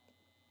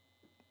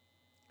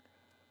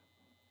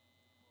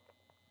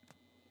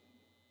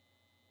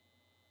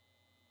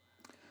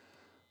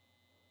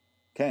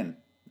 Ken.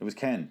 It was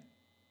Ken.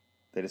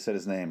 They just said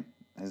his name.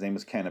 His name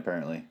was Ken,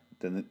 apparently.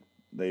 Then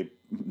they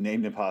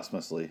named him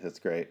posthumously. That's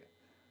great.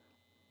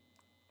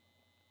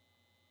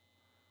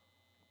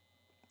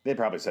 They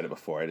probably said it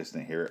before. I just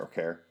didn't hear it or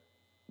care.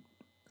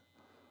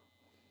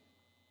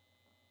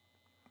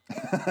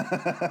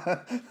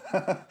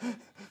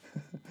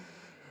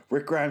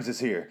 Rick Grimes is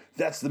here.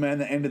 That's the man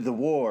that ended the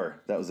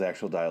war. That was the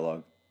actual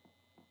dialogue.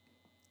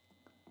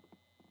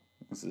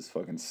 This is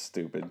fucking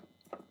stupid.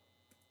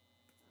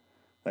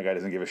 That guy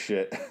doesn't give a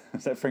shit.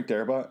 Is that Frank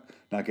Darabont?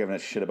 Not giving a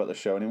shit about the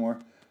show anymore?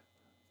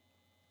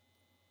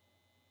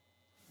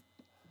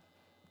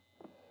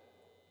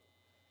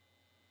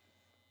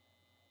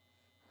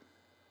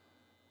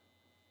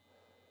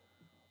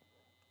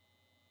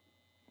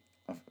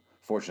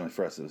 Fortunately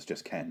for us, it was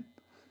just Ken.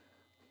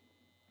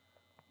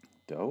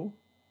 Doe?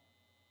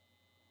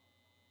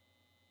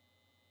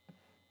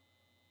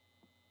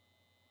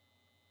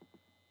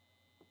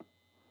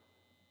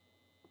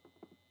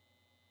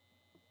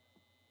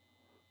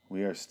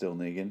 We are still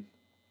Negan.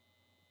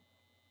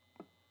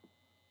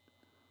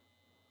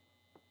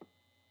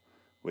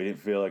 We didn't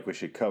feel like we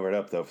should cover it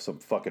up, though, for some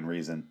fucking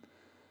reason.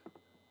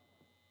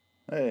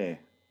 Hey.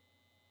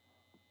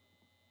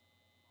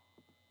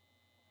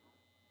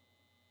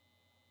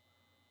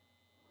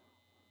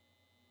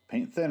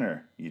 Paint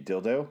thinner, you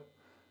dildo.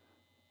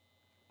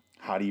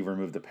 How do you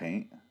remove the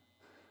paint?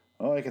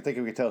 Oh, I can think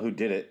we could tell who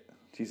did it.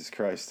 Jesus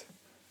Christ.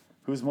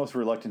 Who's most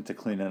reluctant to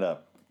clean it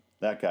up?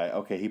 That guy.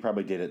 Okay, he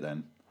probably did it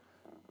then.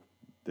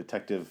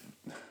 Detective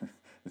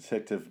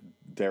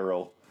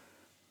Daryl.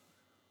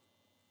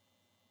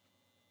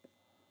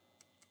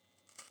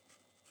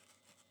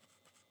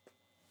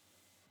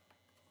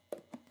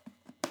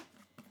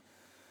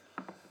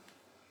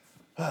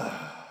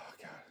 God.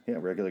 Yeah,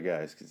 regular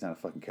guys. 'Cause he's not a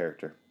fucking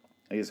character.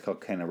 I guess it's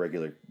called Ken a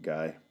regular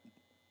guy.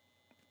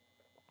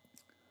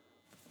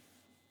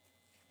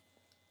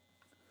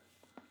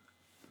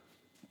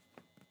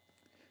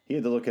 He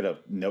had to look at a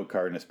note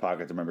card in his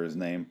pocket to remember his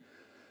name.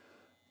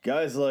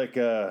 Guys like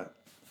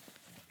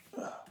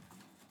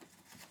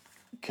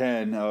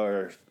Ken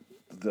are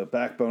the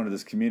backbone of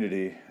this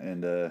community,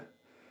 and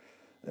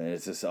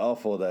it's just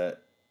awful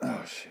that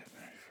shit,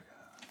 I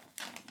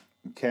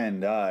forgot. Ken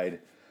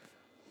died,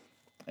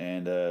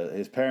 and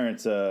his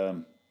parents,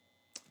 that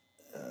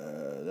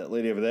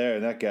lady over there,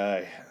 and that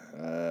guy,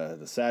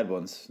 the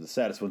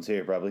saddest ones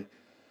here probably.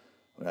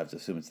 Would have to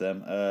assume it's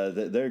them.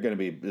 They're going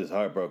to be just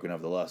heartbroken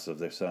over the loss of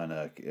their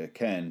son,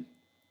 Ken.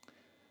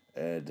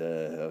 And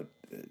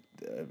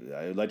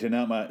I'd like to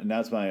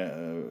announce my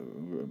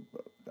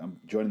I'm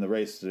joining the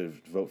race to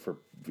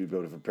be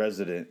voted for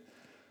president.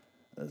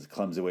 That's a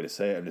clumsy way to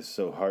say it. I'm just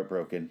so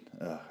heartbroken.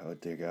 Oh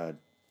dear God.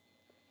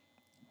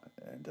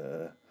 And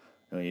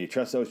you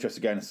always trust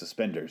a guy in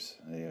suspenders.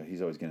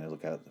 He's always going to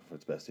look out for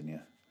what's best in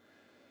you.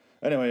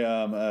 Anyway,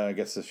 I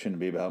guess this shouldn't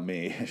be about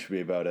me. It should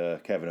be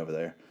about Kevin over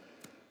there.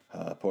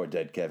 Poor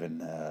dead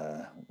Kevin.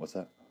 What's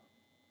that?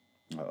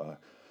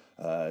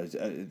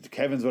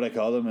 Kevin's what I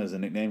call him as a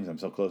nickname because I'm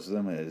so close to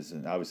him.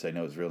 Obviously, I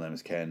know his real name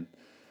is Ken.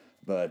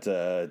 But,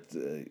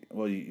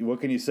 what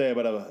can you say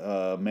about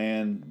a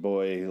man,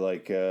 boy,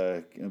 like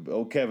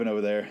old Kevin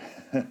over there?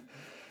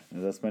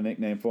 That's my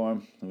nickname for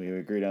him. We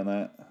agreed on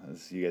that.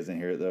 You guys didn't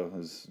hear it, though. It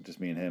was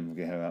just me and him.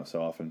 We hang out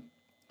so often.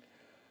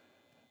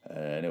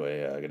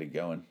 Anyway, I got to get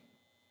going.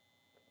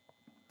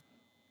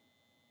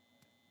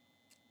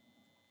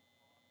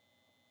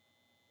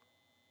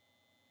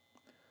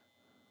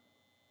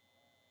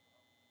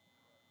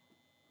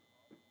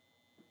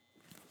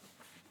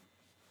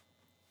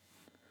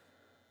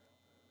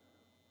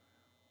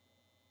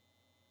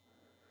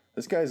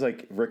 This guy's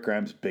like Rick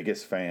Grimes'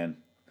 biggest fan.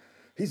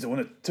 He's the one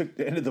that took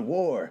the end of the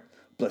war.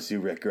 Bless you,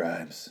 Rick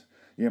Grimes.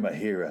 You're my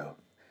hero.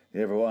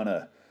 You ever want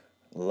a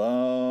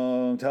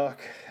long talk?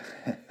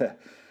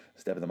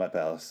 Step into my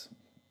palace.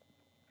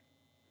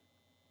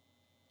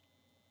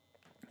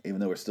 Even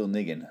though we're still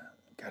nigging.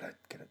 God, I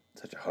got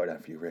such a hard on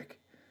for you, Rick.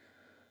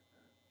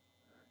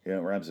 You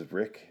know what rhymes with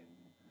Rick?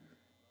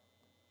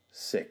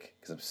 Sick,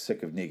 because I'm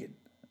sick of nigging.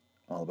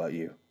 All about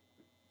you.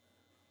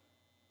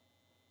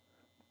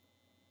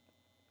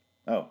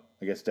 Oh,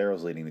 I guess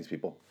Daryl's leading these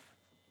people.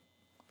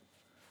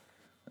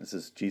 This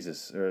is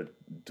Jesus.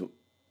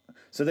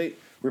 So they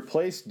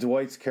replaced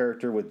Dwight's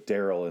character with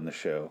Daryl in the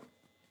show.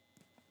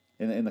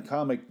 In the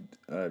comic,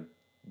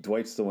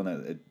 Dwight's the one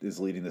that is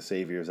leading the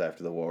Saviors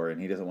after the war, and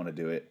he doesn't want to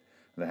do it.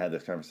 And I had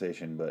this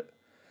conversation, but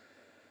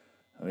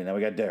now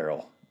we got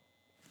Daryl.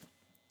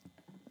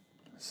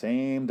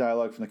 Same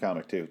dialogue from the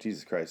comic too.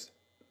 Jesus Christ.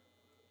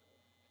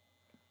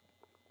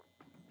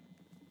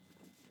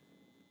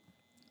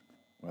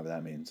 Whatever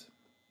that means.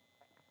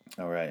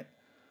 All right.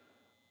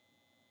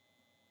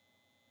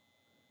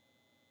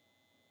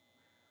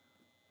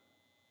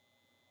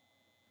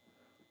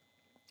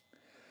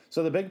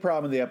 So the big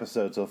problem in the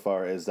episode so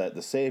far is that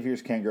the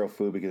Saviors can't grow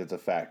food because it's a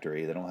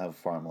factory. They don't have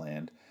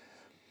farmland.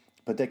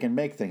 But they can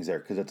make things there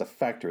because it's a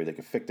factory. They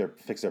can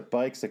fix their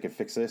bikes. They can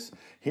fix this.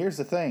 Here's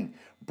the thing.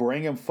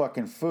 Bring them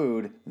fucking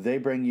food. They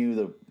bring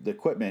you the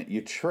equipment.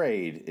 You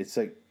trade. It's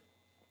like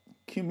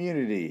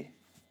community.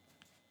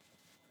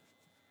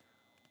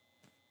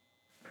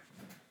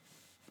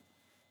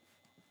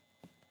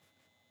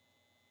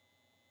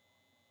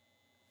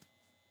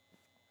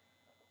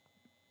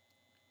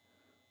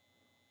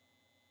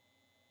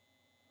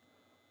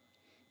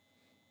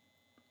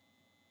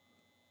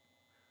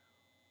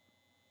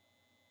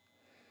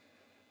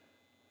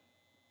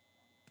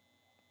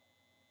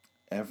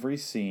 Every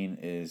scene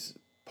is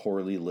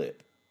poorly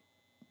lit.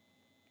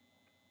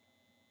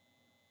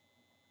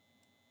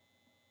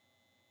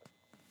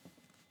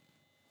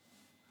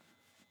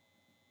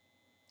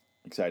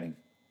 Exciting.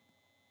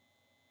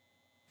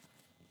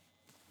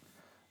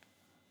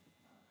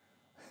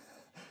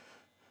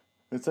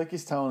 It's like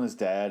he's telling his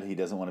dad he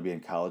doesn't want to be in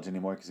college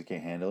anymore because he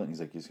can't handle it. And he's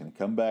like, he's going to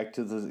come back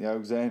to the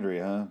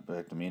Alexandria, huh?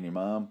 Back to me and your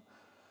mom.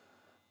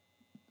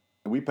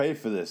 We paid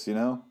for this,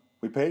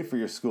 We paid for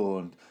your school,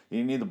 and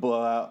you need to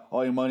blow out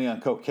all your money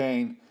on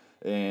cocaine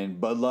and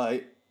Bud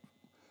Light.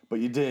 But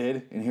you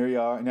did, and here you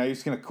are. And now you're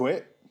just going to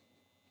quit?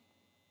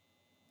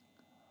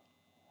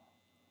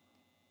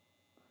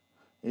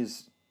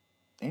 Is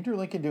Andrew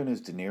Lincoln doing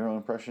his De Niro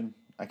impression?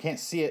 I can't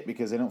see it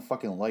because they don't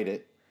fucking light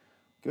it.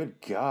 Good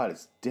God,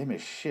 it's dim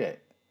as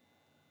shit.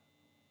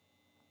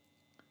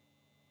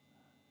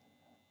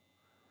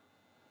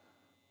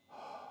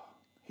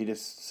 He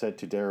just said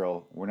to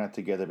Daryl, we're not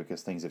together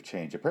because things have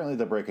changed. Apparently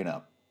they're breaking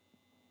up.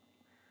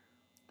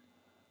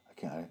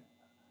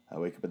 I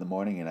wake up in the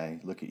morning and I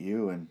look at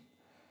you and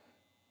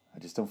I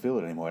just don't feel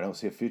it anymore. I don't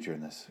see a future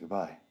in this.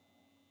 Goodbye.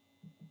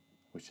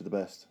 Wish you the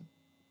best.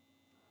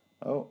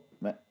 Oh,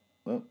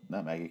 well,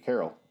 not Maggie.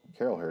 Carol.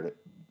 Carol heard it.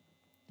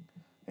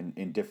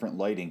 In different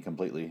lighting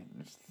completely.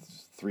 It's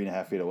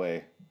 3.5 feet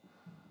away.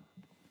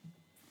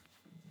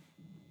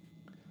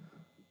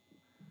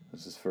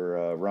 This is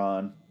for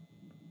Ron.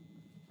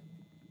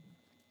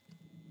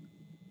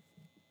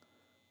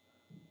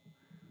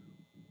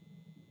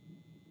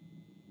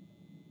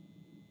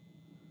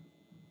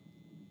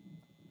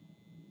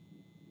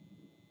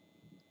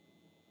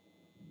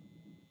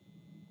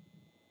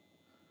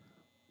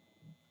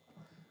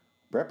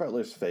 Brett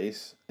Butler's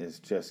face is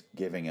just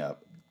giving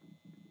up.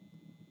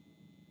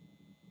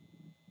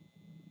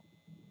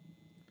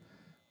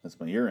 That's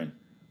my urine.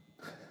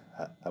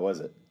 How was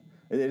it?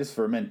 It is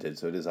fermented,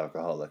 so it is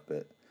alcoholic,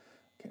 but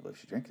I can't believe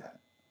she drank that.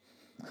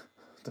 What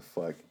the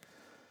fuck?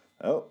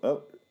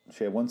 Oh,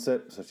 she had one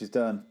sip, so she's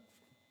done.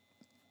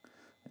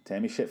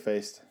 Tammy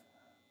shit-faced.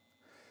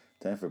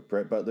 Time for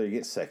Brett Butler to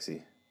get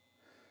sexy.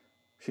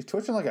 She's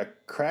twitching like a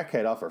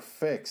crackhead off her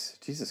fix.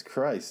 Jesus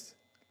Christ.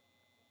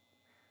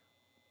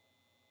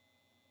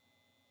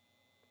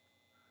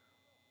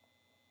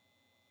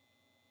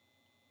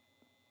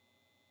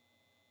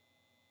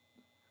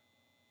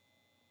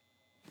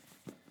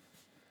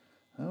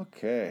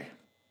 Okay.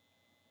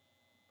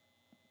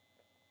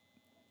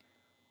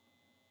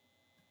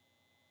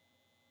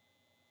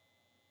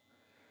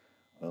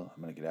 Well,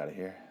 I'm going to get out of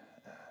here.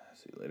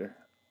 See you later.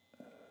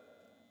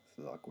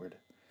 This is awkward.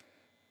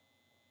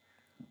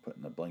 I'm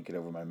putting a blanket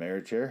over my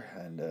marriage here,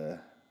 and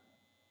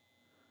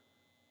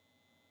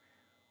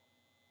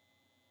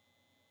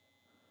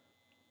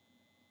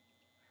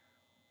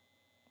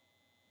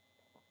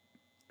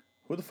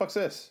who the fuck's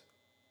this?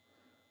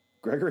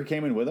 Gregory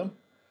came in with him?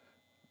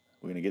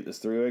 We gonna get this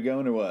three-way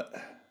going or what?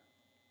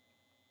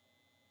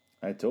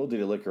 I told you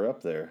to lick her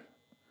up there.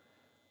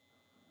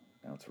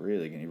 Now it's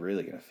really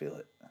gonna feel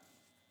it.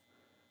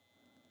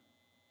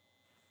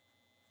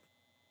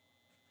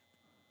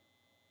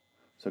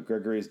 So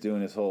Gregory's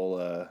doing his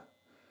whole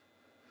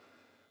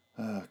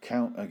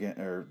count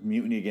again, or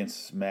mutiny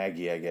against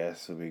Maggie, I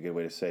guess would be a good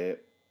way to say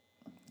it.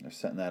 They're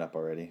setting that up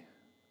already.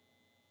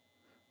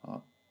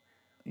 Oh,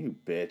 you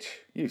bitch!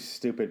 You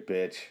stupid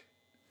bitch!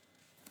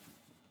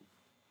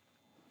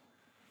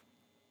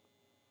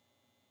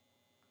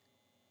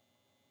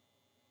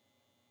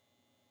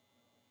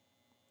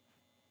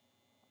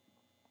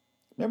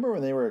 Remember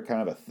when they were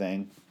kind of a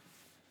thing?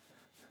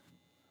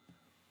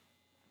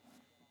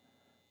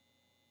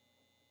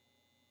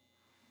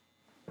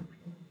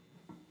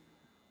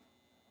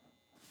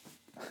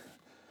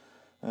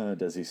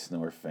 Does he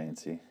snore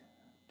fancy?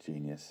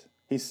 Genius.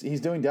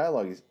 He's doing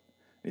dialogue.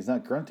 He's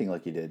not grunting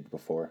like he did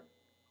before.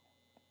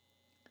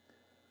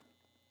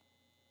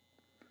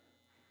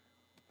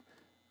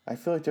 I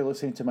feel like they're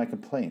listening to my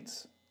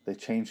complaints. They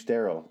changed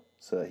Daryl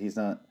so that he's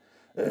not.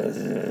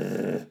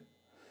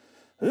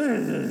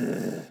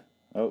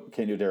 Oh,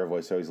 can't do Daryl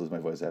voice. I always lose my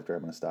voice after.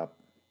 I'm going to stop.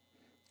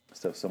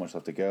 Still have so much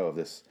left to go of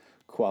this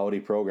quality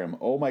program.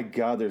 Oh my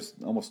God, there's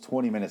almost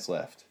 20 minutes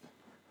left.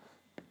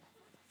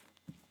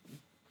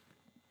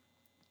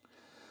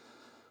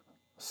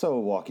 So,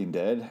 Walking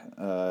Dead,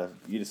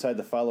 you decide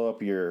to follow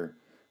up your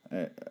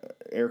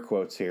air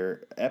quotes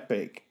here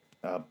epic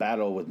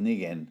battle with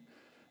Negan,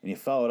 and you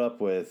follow it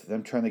up with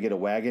them trying to get a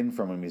wagon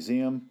from a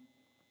museum,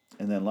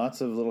 and then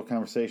lots of little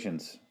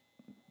conversations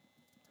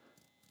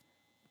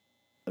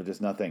of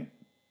just nothing.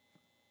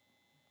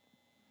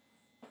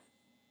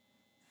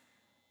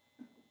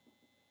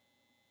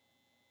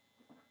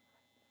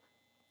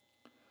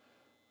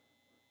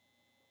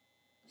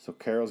 So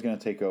Carol's going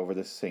to take over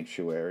this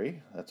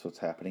sanctuary. That's what's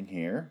happening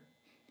here.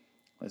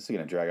 This is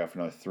going to drag out for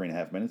another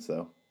 3.5 minutes,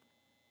 though.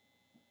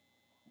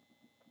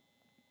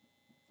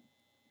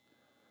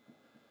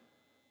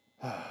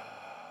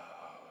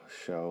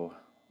 Show.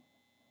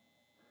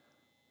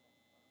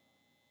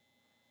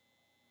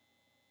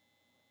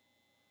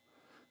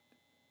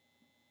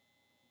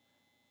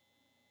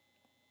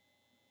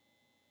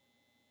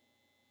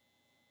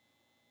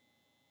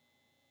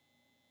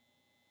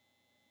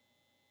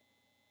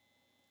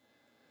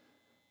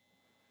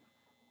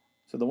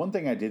 So the one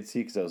thing I did see,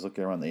 because I was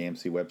looking around the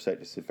AMC website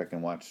to see if I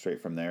can watch straight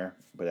from there,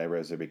 but I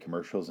realized there'd be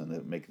commercials and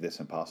it'd make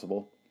this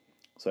impossible.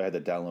 So I had to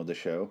download the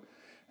show,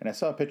 and I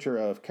saw a picture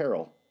of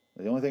Carol.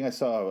 The only thing I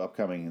saw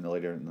upcoming in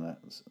the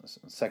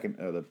second,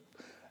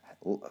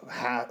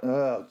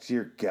 oh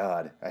dear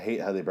God, I hate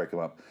how they break them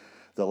up.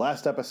 The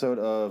last episode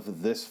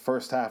of this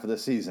first half of the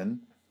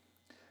season,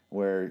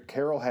 where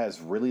Carol has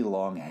really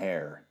long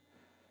hair,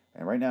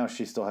 and right now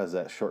she still has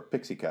that short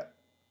pixie cut.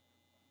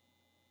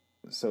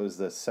 So is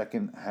the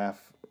second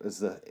half, is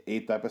the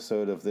 8th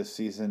episode of this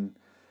season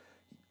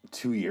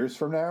 2 years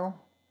from now?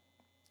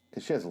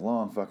 Because she has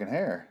long fucking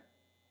hair.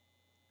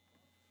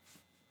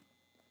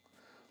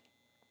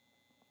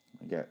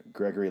 I got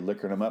Gregory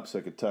liquoring him up so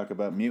I could talk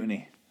about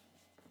mutiny.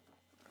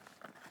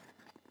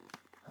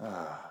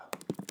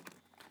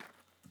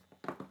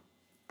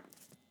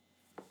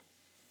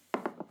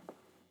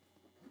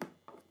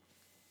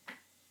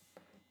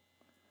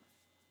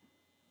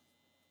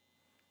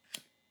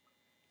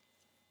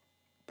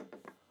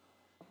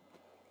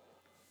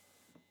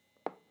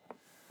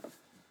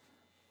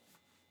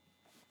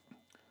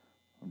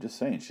 I'm just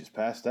saying, she's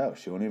passed out.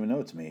 She won't even know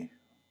it's me.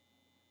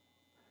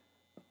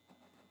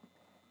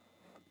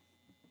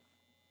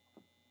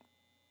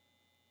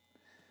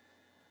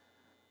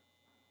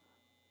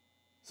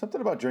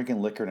 Something about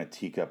drinking liquor in a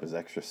teacup is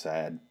extra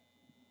sad.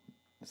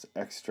 It's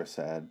extra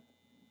sad.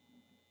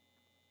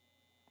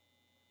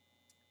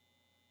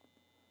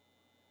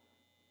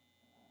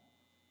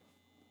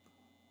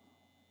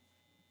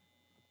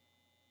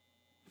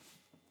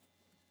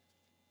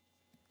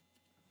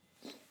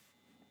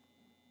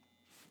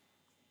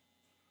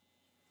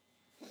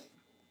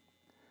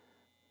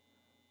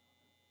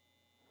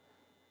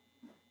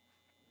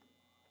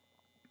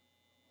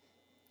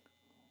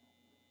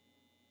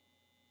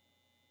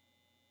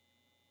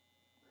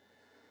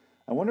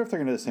 I wonder if they're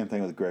going to do the same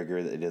thing with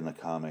Gregory that they did in the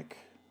comic.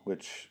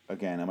 Which,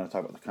 again, I'm going to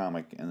talk about the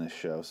comic in this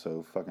show,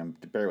 so fucking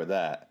bear with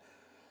that.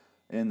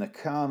 In the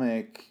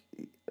comic,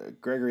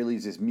 Gregory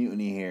leads his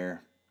mutiny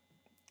here,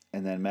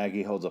 and then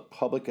Maggie holds a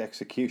public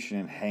execution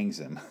and hangs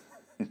him.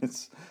 I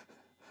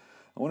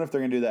wonder if they're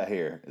going to do that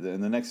here.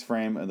 In the next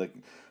frame,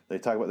 they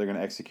talk about they're going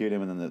to execute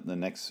him, and then the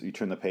next, you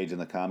turn the page in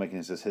the comic, and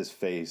it's just his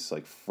face,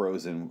 like,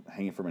 frozen,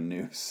 hanging from a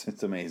noose.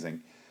 It's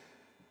amazing.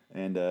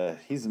 And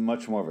he's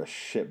much more of a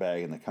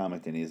shitbag in the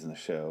comic than he is in the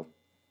show.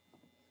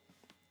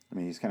 I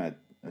mean, he's kind of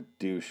a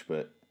douche,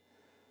 but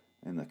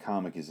in the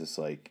comic, he's just,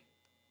 like,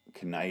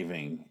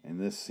 conniving. In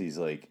this, he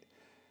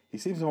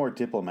seems more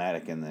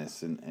diplomatic in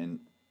this, and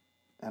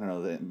I don't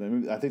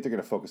know, I think they're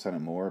going to focus on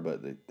it more,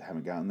 but they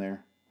haven't gotten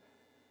there.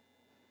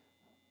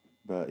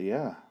 But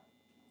yeah,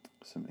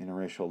 some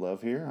interracial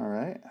love here, all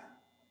right.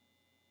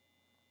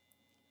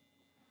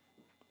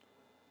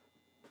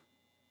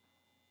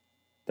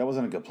 That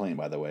wasn't a complaint,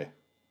 by the way.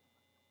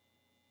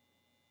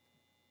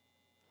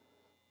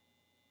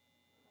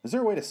 Is there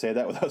a way to say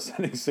that without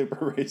sounding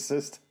super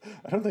racist?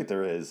 I don't think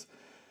there is.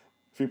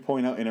 If you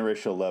point out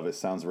interracial love, it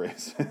sounds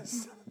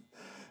racist.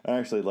 I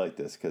actually like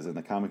this, because in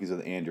the comic he's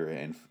with Andrea,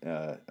 and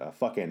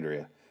fuck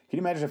Andrea. Can you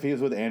imagine if he was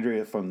with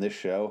Andrea from this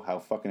show, how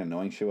fucking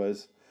annoying she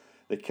was?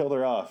 They killed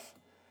her off.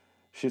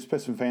 She was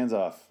pissing fans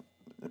off.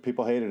 The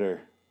people hated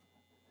her.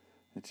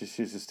 She's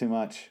just too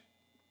much.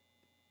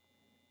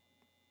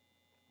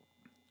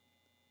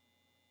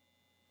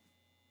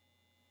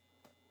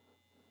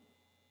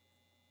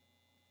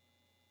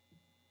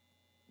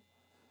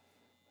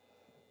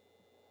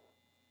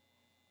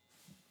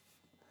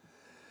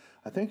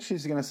 I think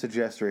she's going to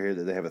suggest right here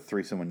that they have a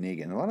threesome with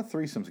Negan. A lot of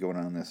threesomes going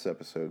on in this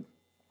episode,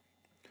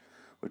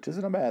 which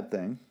isn't a bad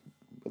thing,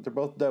 but they're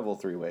both devil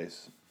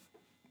three-ways.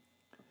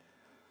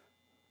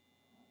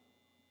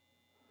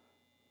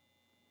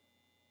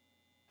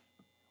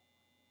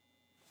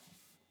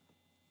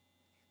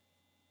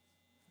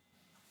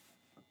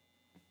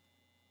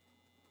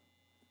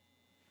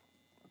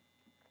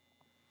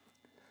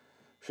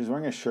 She's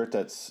wearing a shirt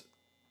that's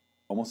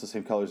almost the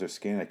same color as her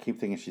skin. I keep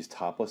thinking she's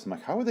topless. I'm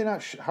like, how are they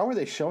not? How are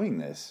they showing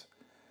this?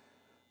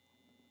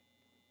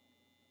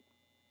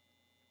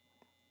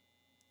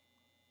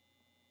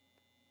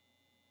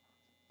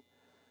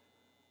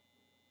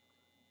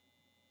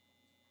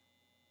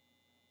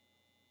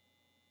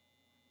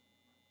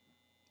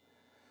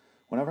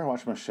 Whenever I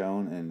watch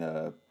Michonne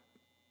and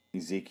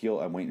Ezekiel,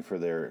 I'm waiting for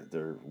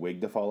their wig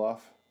to fall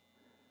off,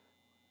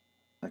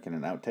 like in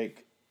an outtake.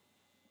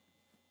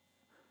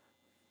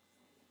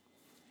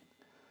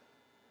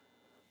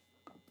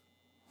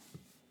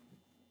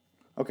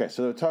 Okay,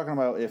 so they're talking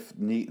about if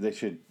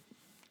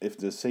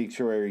the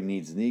sanctuary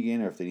needs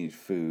Negan or if they need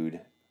food,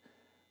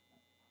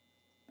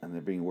 and they're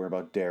being worried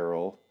about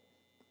Daryl.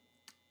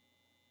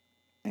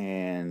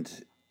 And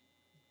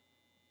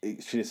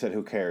she just said,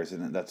 "Who cares?"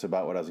 And that's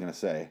about what I was going to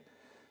say.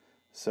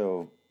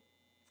 So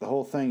the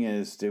whole thing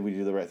is, did we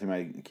do the right thing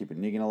by keeping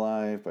Negan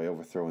alive, by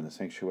overthrowing the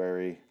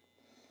sanctuary?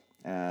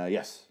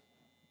 Yes.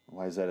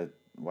 Why is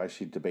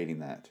she debating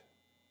that?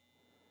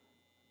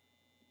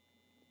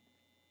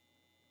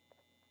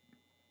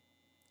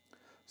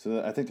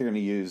 So I think they're going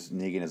to use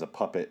Negan as a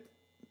puppet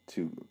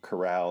to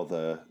corral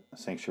the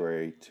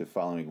sanctuary to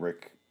following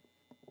Rick,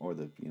 or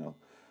the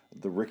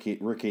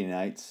Ricky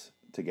Knights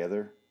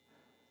together.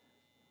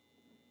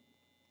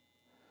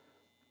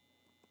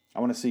 I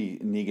want to see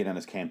Negan on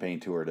his campaign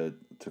tour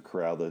to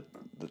corral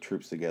the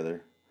troops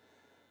together.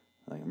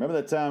 Like, remember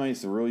that time I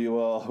used to rule you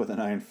all with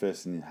an iron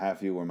fist and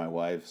half you were my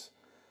wives?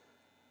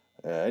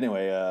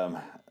 Anyway,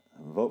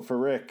 vote for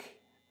Rick.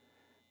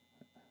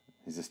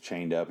 He's just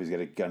chained up. He's got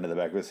a gun to the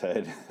back of his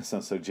head. That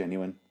sounds so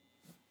genuine.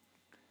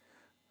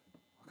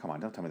 Come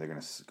on, don't tell me they're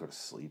going to go to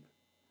sleep.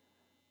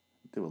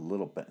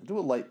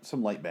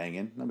 Some light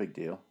banging. No big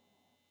deal.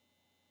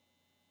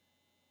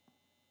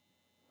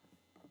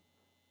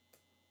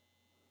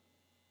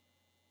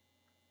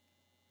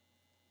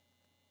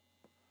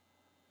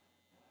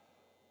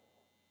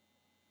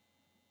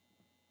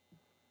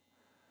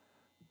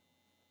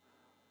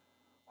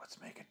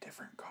 Let's make it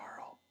different,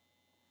 Carl.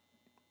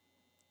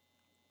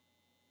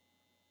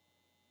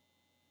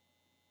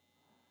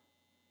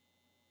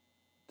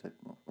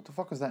 What the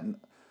fuck was that?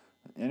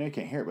 I know you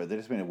can't hear it, but they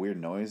just made a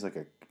weird noise, like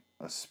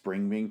a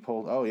spring being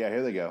pulled. Oh, yeah,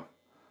 here they go.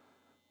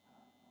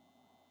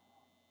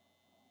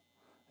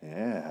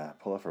 Yeah,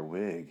 pull off her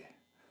wig.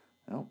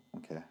 Oh,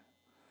 okay.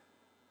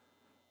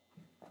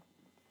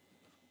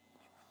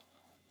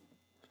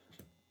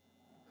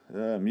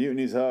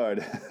 Mutiny's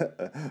hard.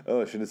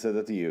 Oh, I should have said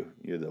that to you.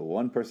 You're the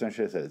one person I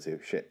should have said it to.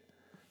 Shit.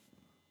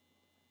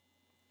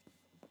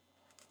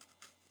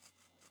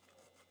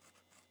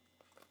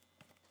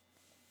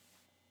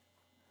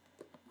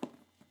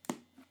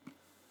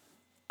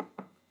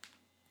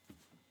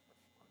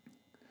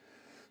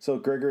 So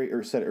Gregory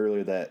said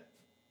earlier that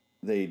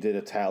they did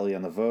a tally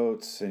on the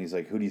votes, and he's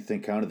like, who do you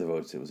think counted the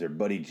votes? It was their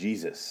buddy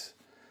Jesus.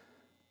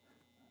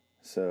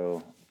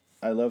 So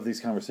I love these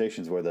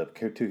conversations where the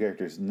two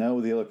characters know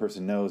the other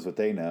person knows what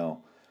they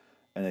know,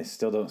 and they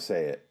still don't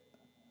say it.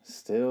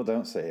 Still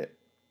don't say it.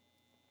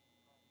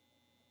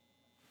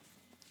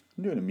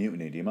 I'm doing a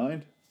mutiny, do you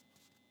mind?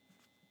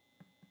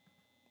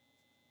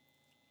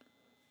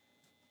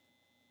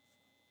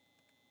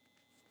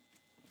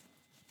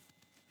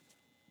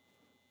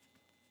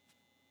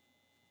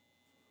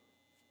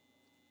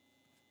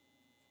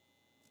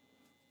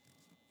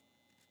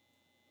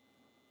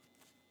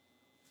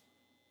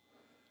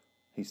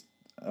 He's...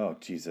 Oh,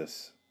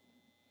 Jesus.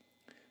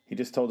 He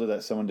just told her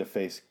that someone to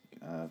face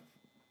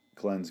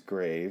Glenn's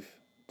grave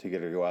to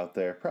get her to go out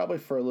there, probably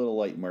for a little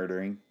light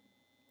murdering.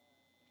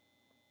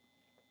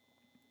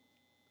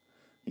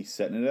 He's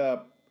setting it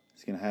up.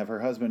 He's going to have her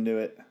husband do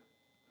it.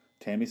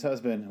 Tammy's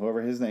husband,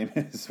 whoever his name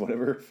is,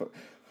 whatever.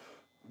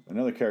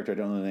 Another character I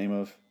don't know the name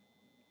of.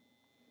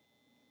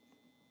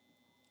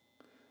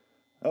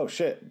 Oh,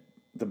 shit.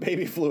 The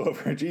baby flew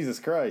over. Jesus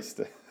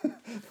Christ.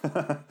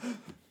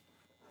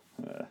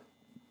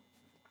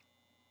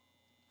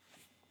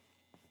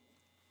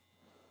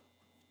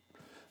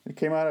 It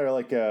came out of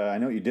like, I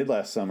Know What You Did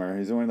Last Summer.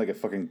 He's wearing like a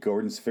fucking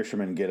Gordon's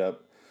Fisherman get up.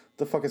 What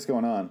the fuck is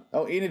going on?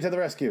 Oh, Enid to the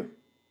rescue.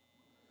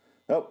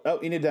 Oh,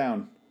 Enid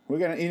down. We're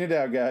going to Enid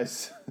out,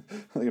 guys.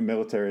 Like a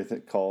military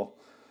call.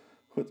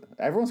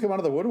 Everyone's come out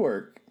of the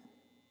woodwork.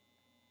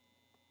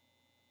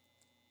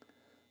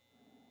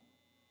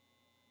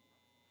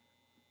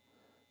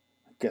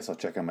 Guess I'll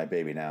check on my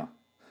baby now.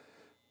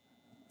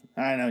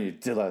 I know you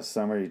did last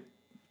summer. You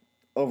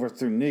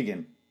overthrew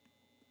Negan.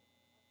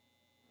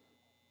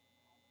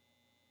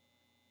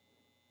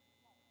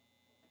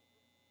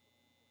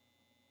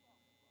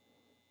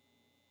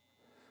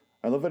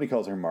 I love that he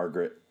calls her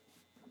Margaret.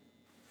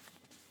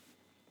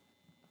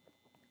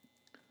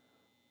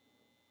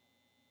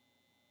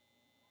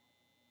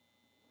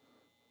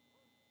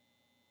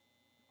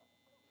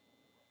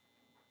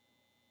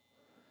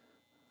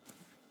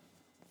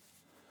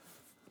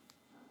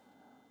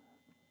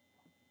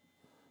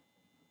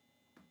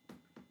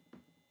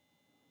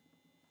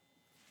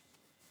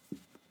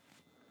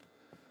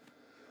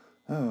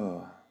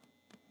 Oh.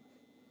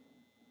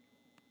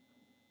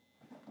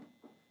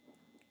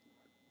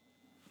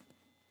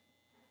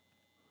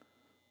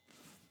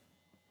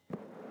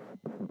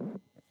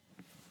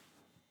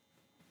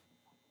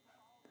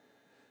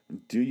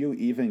 Do you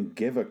even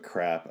give a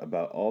crap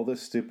about all the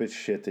stupid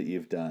shit that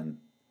you've done?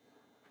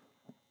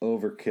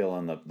 Overkill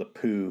on the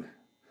poo.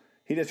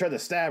 He just tried to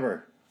stab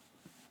her.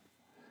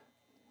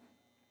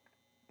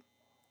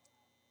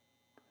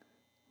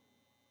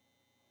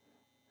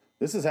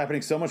 This is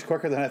happening so much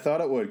quicker than I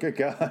thought it would. Good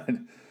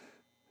God.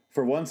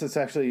 For once, it's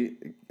actually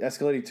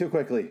escalating too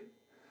quickly.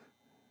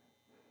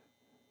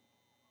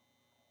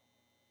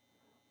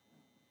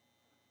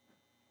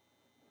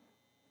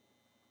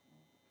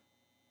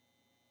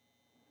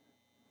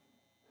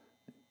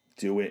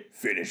 Do it.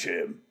 Finish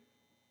him.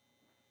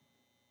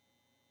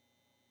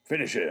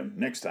 Finish him.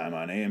 Next time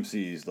on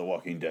AMC's The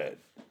Walking Dead.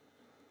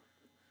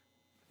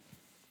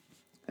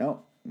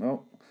 No.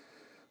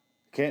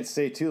 Can't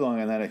stay too long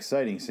on that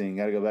exciting scene.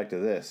 Gotta go back to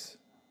this.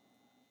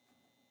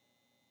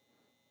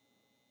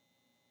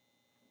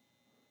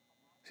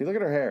 See, look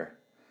at her hair.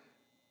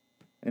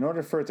 In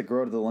order for it to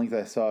grow to the length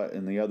I saw it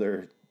in the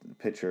other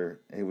picture,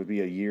 it would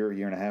be a year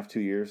and a half, 2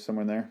 years,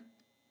 somewhere in there.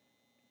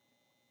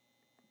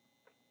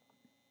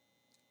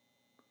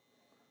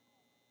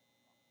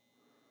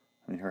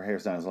 I mean, her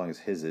hair's not as long as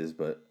his is,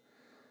 but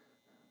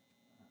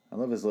I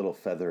love his little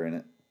feather in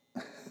it.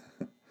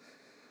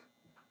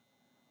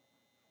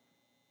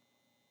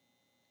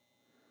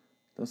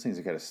 Those things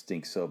have got to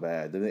stink so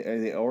bad.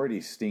 They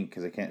already stink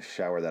because they can't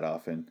shower that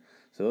often.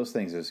 So those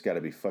things have just got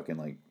to be fucking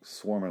like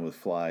swarming with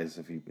flies.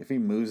 If he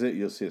moves it,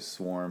 you'll see a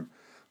swarm,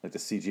 like the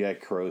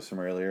CGI crows from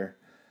earlier.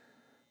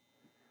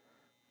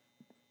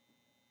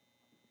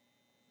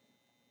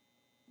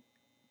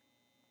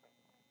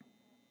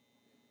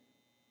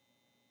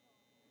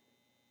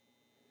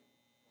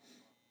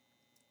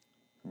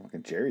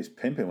 Fucking Jerry's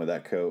pimping with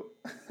that coat.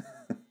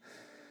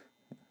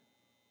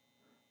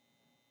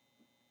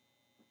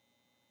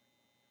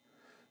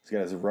 He's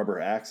got his rubber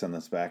axe on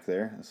this back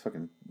there. It's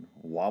fucking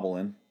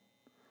wobbling.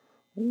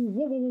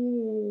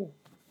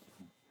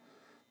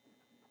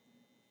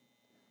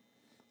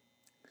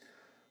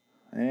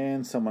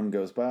 And someone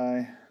goes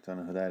by. Don't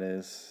know who that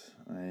is.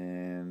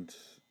 And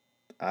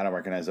I don't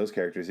recognize those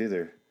characters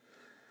either.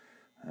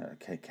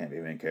 Can't be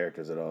main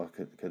characters at all,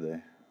 could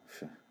they?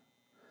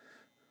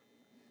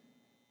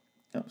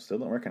 Nope, still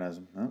don't recognize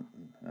them. Nope,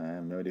 I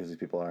have no idea who these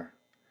people are.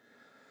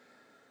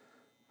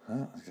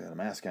 Oh, he's got a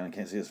mask on. I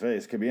can't see his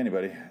face. Could be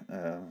anybody.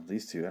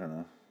 These two, I don't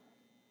know.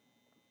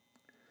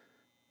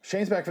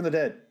 Shane's back from the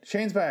dead.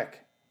 Shane's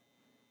back.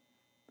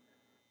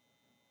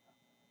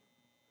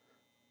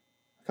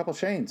 A couple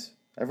Shanes.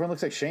 Everyone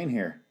looks like Shane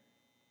here.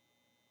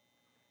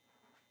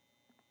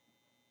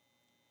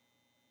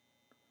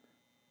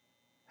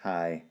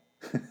 Hi.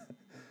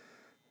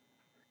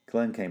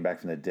 Glenn came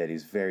back from the dead.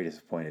 He's very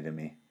disappointed in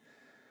me.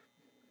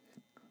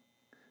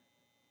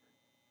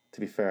 To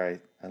be fair,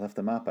 I left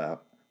the mop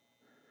out.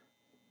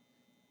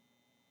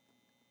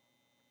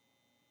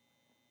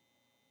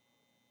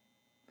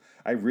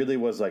 I really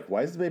was like,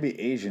 why is the baby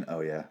Asian? Oh,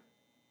 yeah.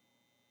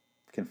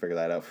 Can figure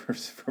that out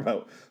for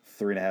about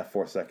 3.5,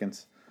 4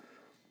 seconds.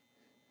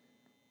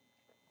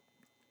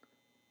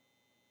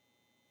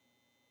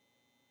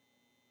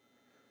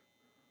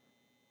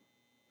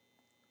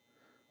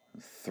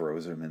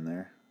 Throws him in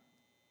there.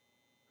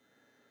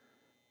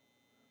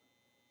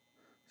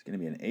 It's going to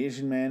be an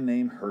Asian man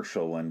named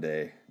Herschel one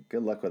day.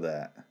 Good luck with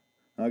that.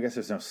 Oh, I guess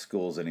there's no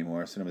schools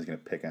anymore, so nobody's going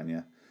to pick on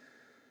you.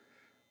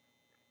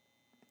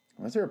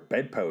 Why is there a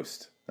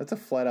bedpost? That's a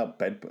flat-out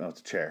bed. Oh, it's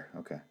a chair.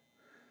 Okay.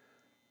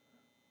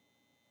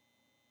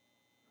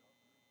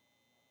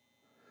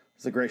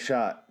 It's a great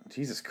shot.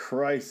 Jesus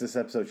Christ, this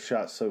episode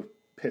shot so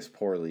piss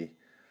poorly.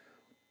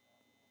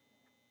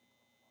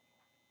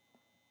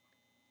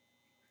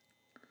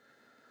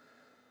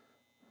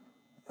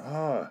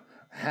 Oh,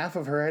 half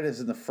of her head is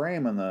in the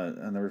frame on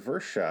the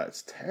reverse shot.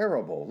 It's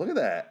terrible. Look at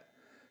that.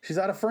 She's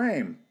out of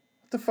frame.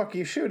 What the fuck are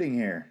you shooting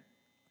here?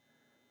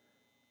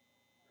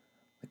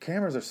 The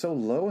cameras are so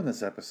low in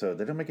this episode.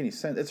 They don't make any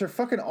sense. It's her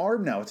fucking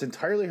arm now. It's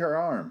entirely her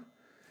arm.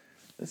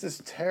 This is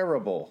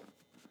terrible.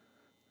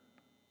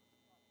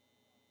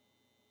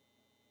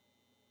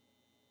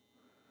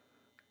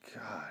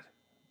 God.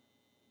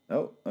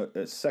 Oh,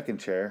 a second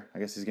chair. I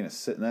guess he's going to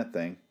sit in that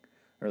thing.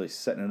 Really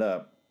setting it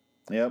up.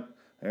 Yep.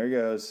 There he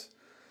goes.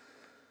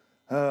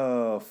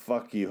 Oh,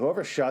 fuck you.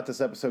 Whoever shot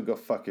this episode, go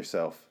fuck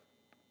yourself.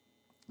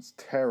 It's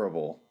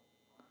terrible.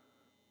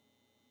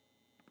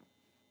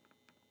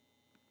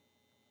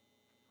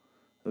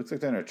 It looks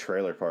like they're in a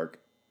trailer park.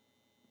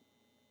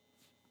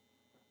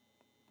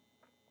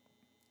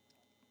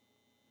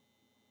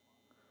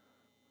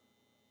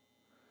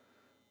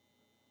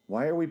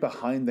 Why are we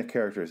behind the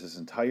characters this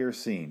entire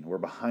scene? We're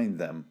behind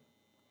them.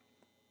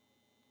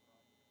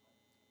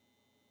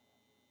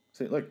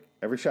 See, look,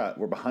 every shot,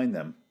 we're behind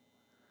them.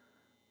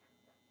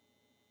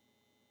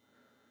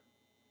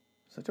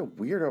 Such a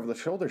weird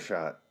over-the-shoulder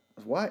shot.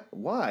 Why?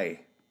 Why?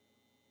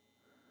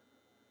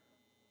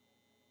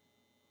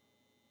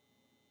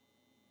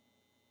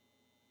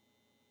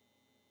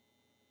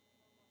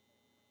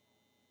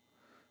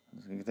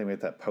 You think we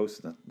get that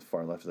post in the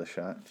far left of the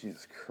shot?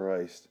 Jesus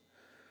Christ.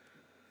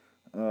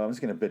 I'm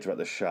just going to bitch about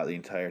this shot the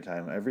entire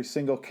time. Every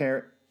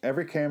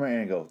camera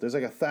angle. There's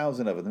like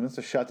 1,000 of them. They must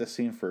have shot this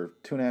scene for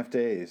 2.5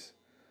 days.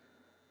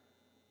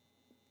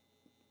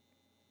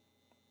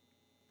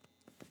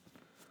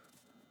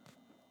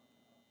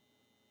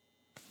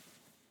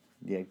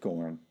 Yeah,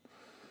 Gorn.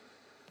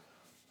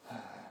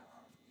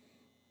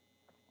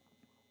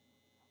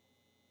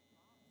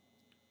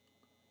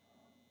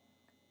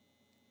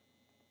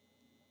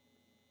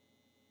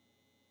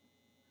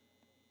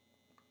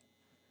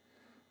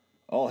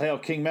 All hail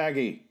King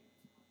Maggie.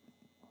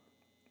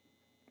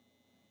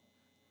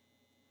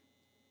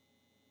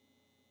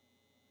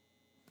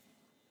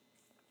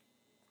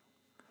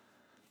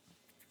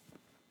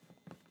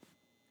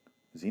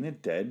 Is Xena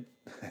dead?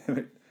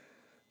 They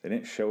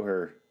didn't show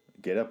her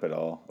get up at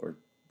all or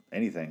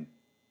anything.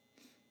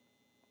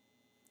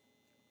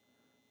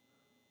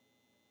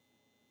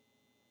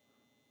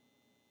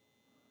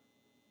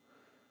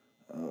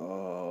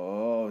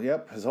 Oh,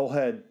 yep, his whole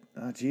head.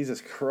 Oh,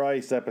 Jesus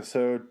Christ,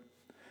 episode.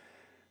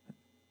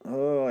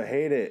 Oh, I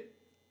hate it.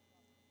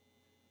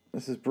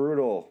 This is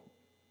brutal.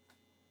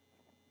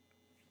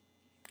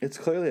 It's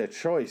clearly a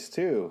choice,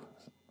 too.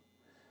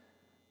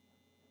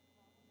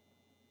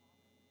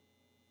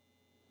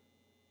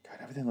 God,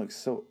 everything looks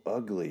so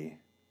ugly.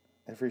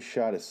 Every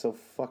shot is so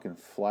fucking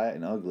flat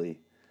and ugly.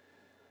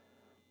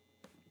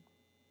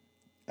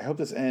 I hope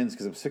this ends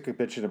because I'm sick of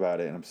bitching about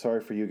it, and I'm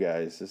sorry for you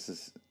guys. This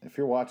is, if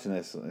you're watching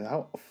this,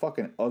 how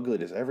fucking ugly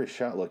does every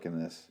shot look in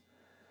this?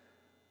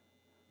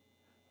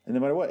 And no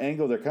matter what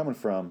angle they're coming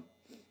from,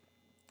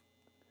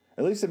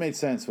 at least it made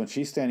sense. When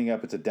she's standing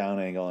up, it's a down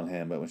angle on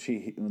him, but when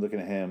she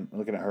looking at him,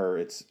 looking at her,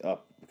 it's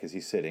up because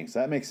he's sitting. So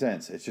that makes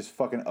sense. It's just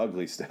fucking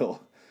ugly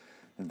still.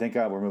 And thank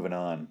God we're moving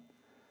on.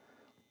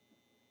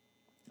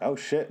 Oh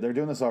shit, they're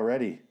doing this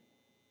already.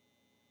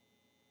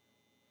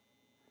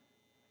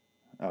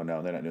 Oh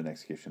no, they're not doing the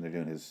execution. They're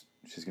doing his.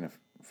 She's gonna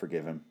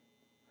forgive him.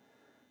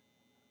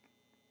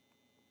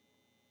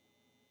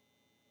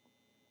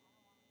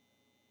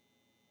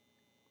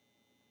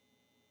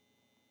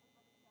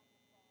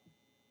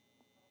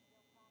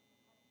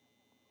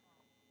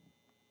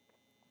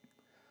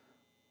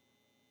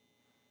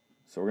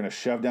 So we're gonna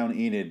shove down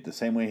Enid the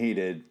same way he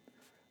did,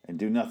 and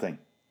do nothing.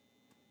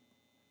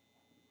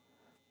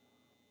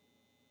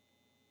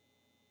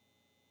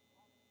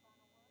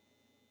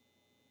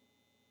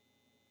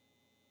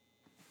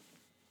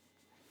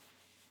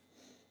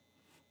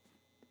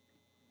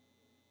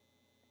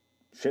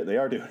 Shit, they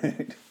are doing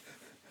it.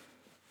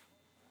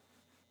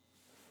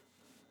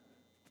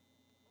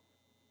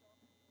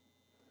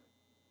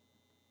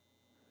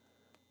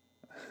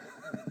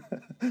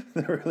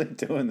 They're really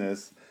doing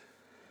this.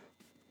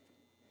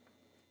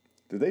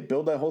 Did they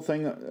build that whole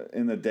thing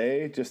in the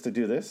day just to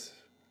do this?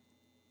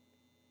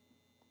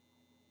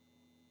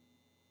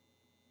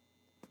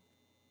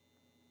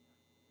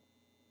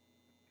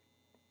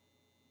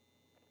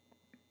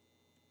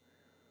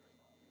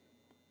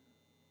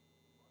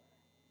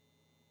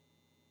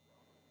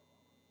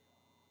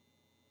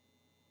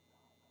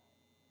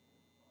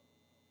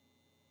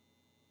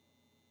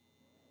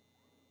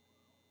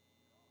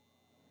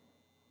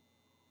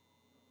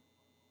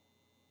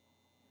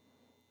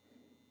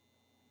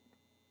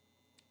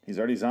 He's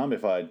already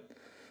zombified.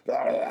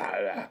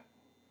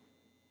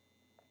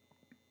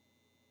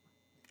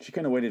 She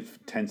kind of waited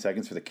 10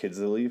 seconds for the kids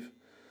to leave.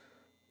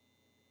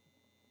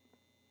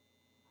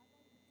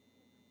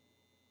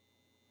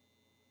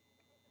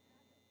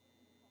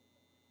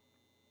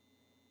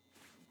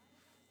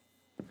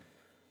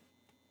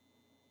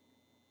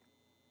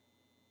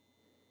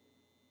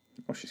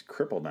 Oh, she's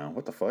crippled now.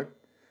 What the fuck?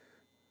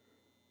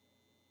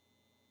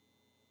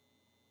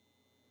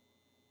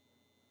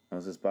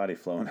 How's his body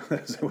flowing?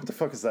 What the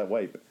fuck is that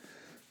wipe?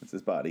 It's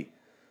his body.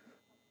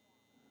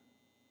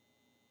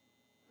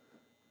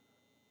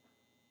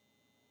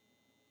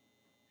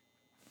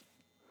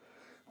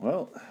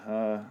 Well,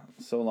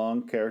 so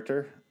long,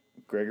 character.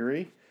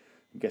 Gregory.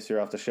 Guess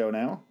you're off the show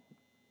now.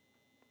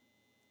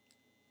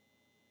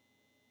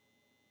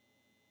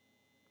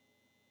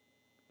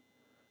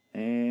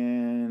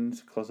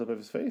 And close up of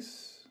his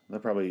face.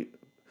 The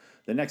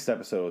next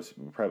episode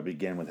will probably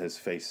begin with his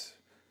face.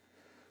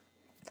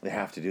 They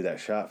have to do that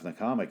shot from the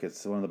comic.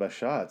 It's one of the best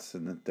shots,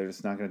 and they're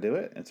just not going to do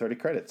it. It's already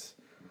credits.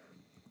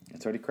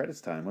 It's already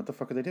credits time. What the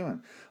fuck are they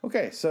doing?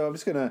 Okay, so I'm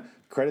just going to...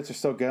 Credits are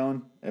still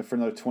going for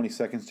another 20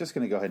 seconds. Just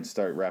going to go ahead and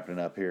start wrapping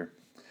it up here.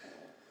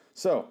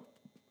 So,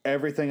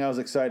 everything I was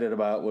excited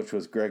about, which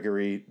was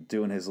Gregory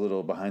doing his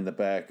little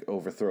behind-the-back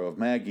overthrow of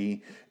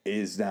Maggie,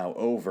 is now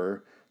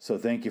over. So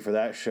thank you for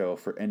that show,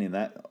 for ending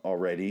that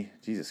already.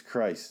 Jesus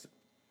Christ.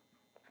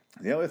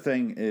 The other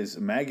thing is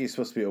Maggie's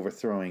supposed to be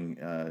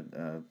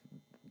overthrowing...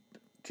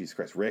 Jesus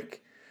Christ,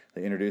 Rick.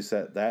 They introduced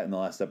that in the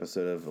last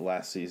episode of the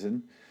last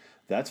season.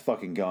 That's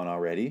fucking gone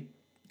already.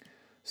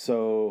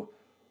 So,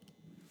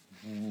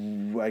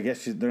 I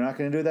guess they're not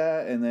going to do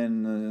that. And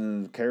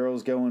then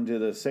Carol's going to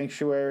the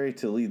sanctuary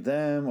to lead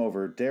them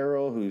over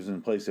Daryl, who's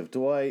in place of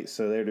Dwight.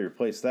 So they're to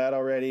replace that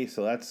already.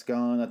 So that's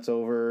gone. That's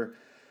over.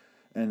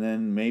 And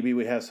then maybe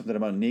we have something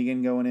about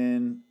Negan going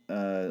in.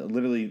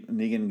 Literally,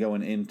 Negan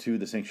going into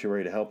the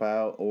sanctuary to help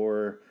out.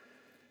 Or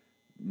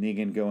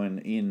Negan going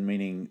in,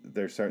 meaning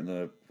they're starting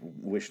to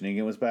wish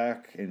Negan was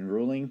back and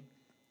ruling.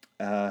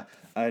 I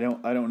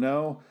don't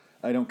know.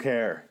 I don't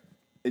care.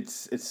 It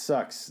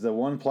sucks. The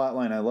one plot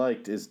line I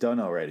liked is done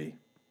already.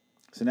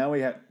 So now we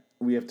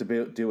have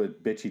to deal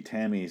with bitchy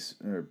Tammy's,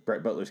 or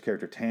Brett Butler's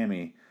character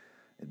Tammy,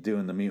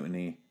 doing the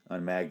mutiny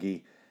on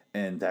Maggie,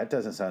 and that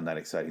doesn't sound that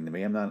exciting to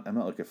me. I'm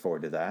not looking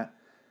forward to that.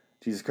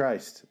 Jesus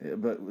Christ!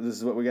 But this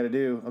is what we got to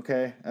do.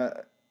 Okay,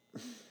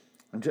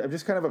 I'm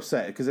just kind of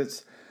upset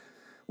because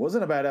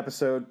wasn't a bad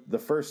episode. The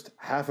first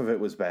half of it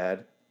was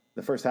bad.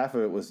 The first half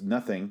of it was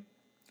nothing.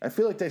 I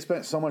feel like they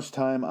spent so much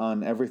time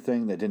on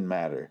everything that didn't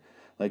matter,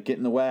 like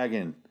getting the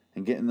wagon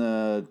and getting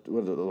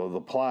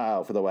the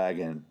plow for the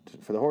wagon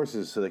for the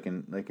horses, so they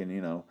can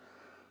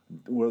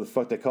what the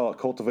fuck they call it,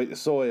 cultivate the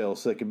soil,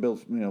 so they can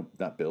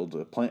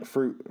build plant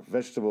fruit,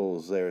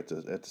 vegetables there at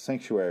the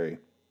sanctuary,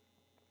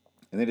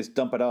 and they just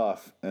dump it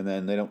off and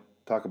then they don't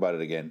talk about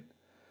it again.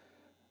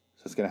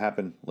 So it's gonna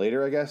happen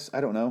later, I guess.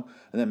 I don't know.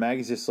 And then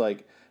Maggie's just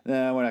like,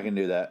 nah, we're not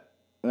gonna do that.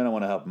 We don't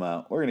want to help him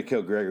out. We're gonna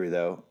kill Gregory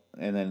though.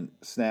 And then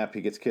snap,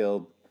 he gets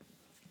killed,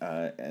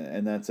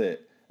 and that's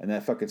it. And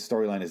that fucking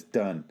storyline is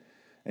done.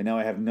 And now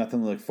I have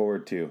nothing to look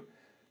forward to.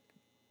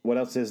 What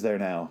else is there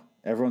now?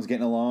 Everyone's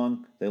getting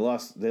along. They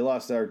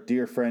lost our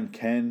dear friend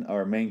Ken,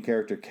 our main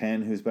character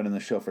Ken, who's been in the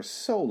show for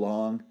so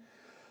long.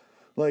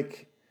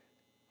 Like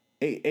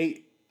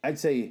I'd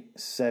say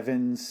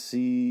 7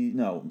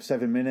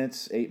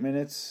 minutes, 8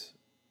 minutes.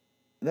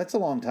 That's a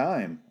long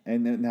time.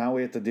 And now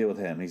we have to deal with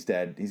him. He's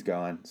dead. He's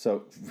gone.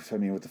 So, I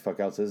mean, what the fuck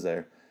else is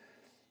there?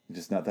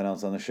 Just nothing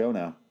else on the show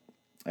now.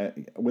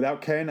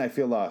 Without Ken, I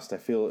feel lost. I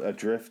feel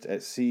adrift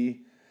at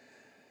sea.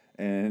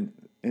 And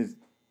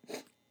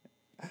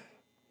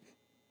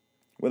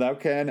without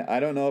Ken, I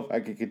don't know if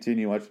I could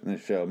continue watching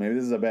this show. Maybe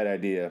this is a bad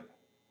idea.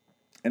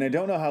 And I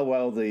don't know how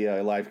well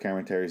the live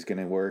commentary is going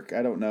to work.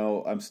 I don't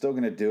know. I'm still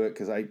going to do it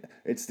because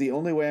it's the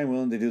only way I'm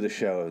willing to do the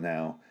show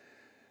now.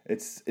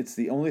 It's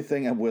the only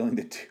thing I'm willing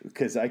to do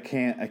because I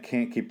can't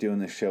keep doing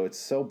this show. It's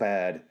so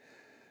bad.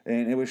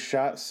 And it was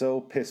shot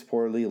so piss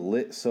poorly,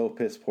 lit so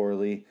piss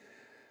poorly.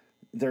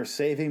 They're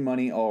saving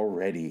money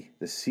already.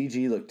 The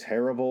CG looked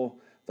terrible.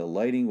 The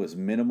lighting was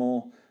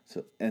minimal.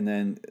 So, and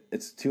then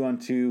it's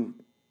 2-on-2.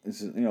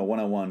 This is,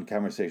 one-on-one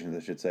conversations, I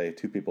should say.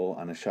 2 people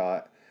on a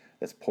shot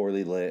that's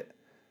poorly lit.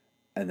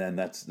 And then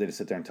they just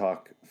sit there and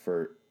talk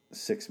for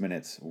 6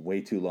 minutes,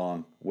 way too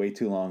long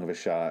of a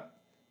shot.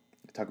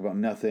 Talk about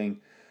nothing,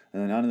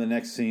 and then on to the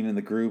next scene in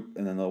the group,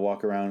 and then they'll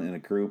walk around in a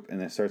group,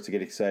 and it starts to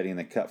get exciting, and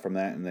they cut from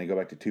that, and they go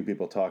back to two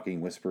people talking,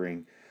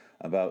 whispering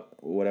about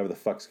whatever the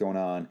fuck's going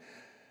on.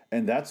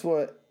 And that's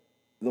what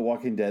The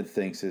Walking Dead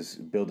thinks is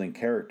building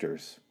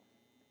characters,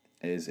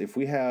 is if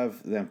we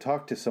have them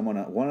talk to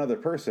one other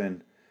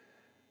person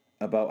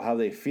about how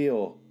they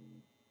feel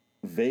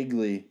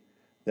vaguely,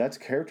 that's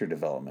character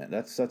development.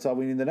 That's all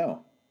we need to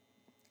know.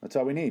 That's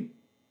all we need.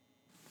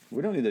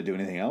 We don't need to do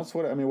anything else.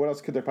 What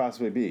else could there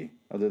possibly be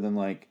other than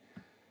like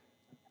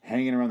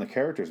hanging around the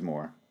characters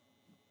more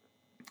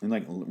and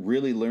like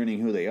really learning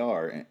who they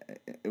are?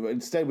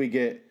 Instead, we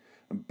get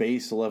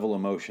base level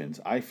emotions.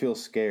 I feel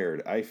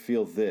scared. I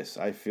feel this.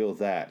 I feel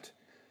that.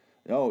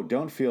 Oh,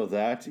 don't feel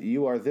that.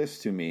 You are this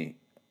to me.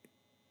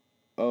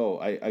 Oh,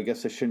 I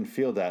guess I shouldn't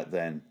feel that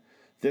then.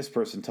 This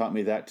person taught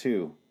me that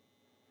too.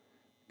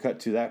 Cut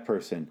to that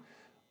person.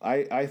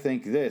 I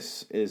think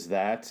this is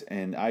that,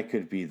 and I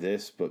could be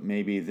this, but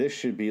maybe this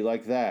should be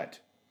like that.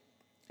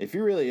 If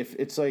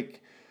it's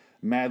like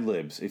Mad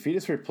Libs, if you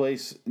just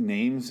replace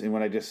names in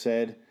what I just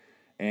said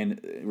and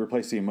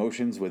replace the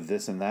emotions with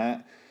this and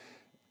that,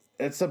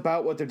 it's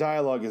about what their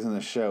dialogue is in the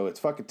show.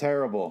 It's fucking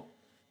terrible.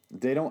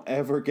 They don't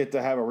ever get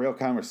to have a real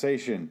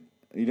conversation.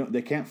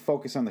 They can't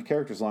focus on the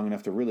characters long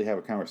enough to really have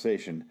a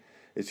conversation.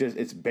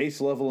 It's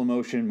base level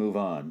emotion, move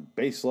on.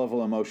 Base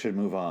level emotion,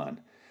 move on.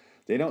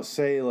 They don't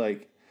say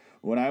like,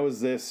 when I was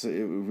this,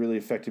 it really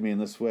affected me in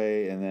this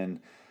way, and then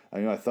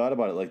I thought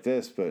about it like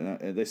this,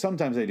 but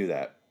sometimes they do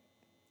that.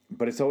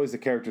 But it's always the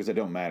characters that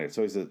don't matter. It's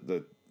always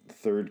the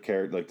third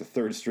character, like the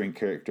third string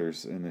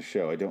characters in the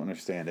show. I don't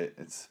understand it.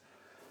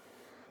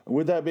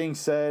 With that being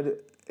said,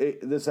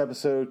 this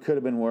episode could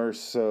have been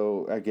worse,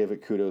 so I give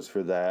it kudos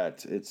for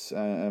that.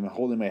 I'm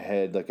holding my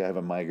head like I have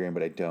a migraine,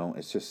 but I don't.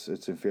 It's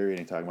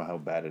infuriating talking about how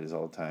bad it is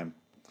all the time.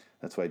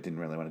 That's why I didn't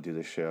really want to do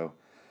this show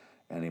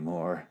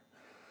anymore.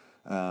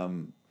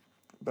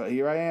 But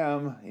here I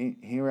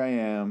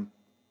am,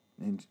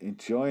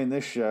 enjoying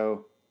this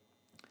show.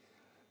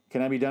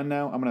 Can I be done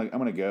now? I'm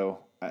gonna go.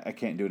 I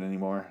can't do it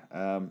anymore.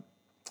 I'm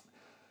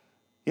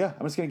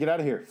just gonna get out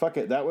of here. Fuck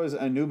it. That was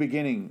A New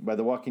Beginning by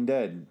The Walking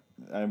Dead.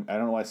 I don't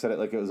know why I said it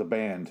like it was a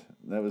band.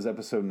 That was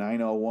episode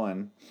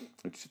 901,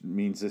 which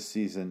means this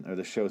season, or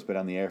the show's been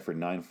on the air for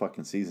 9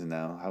 fucking seasons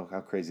now.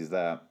 How crazy is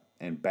that?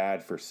 And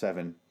bad for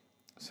 7.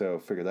 So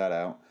figure that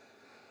out.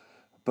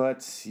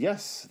 But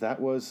yes,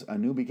 that was A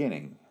New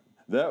Beginning.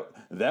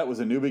 That was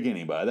A New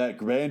Beginning by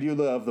that band you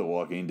love, The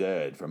Walking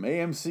Dead, from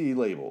AMC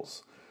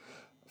Labels.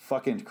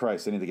 Fucking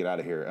Christ, I need to get out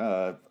of here.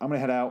 I'm going to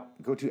head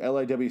out. Go to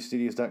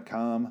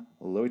liwstudios.com,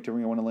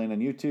 Loitering in Wonderland on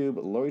YouTube,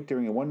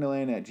 Loitering in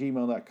Wonderland at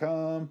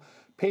gmail.com,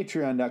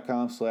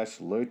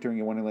 patreon.com/Loitering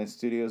in Wonderland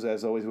Studios.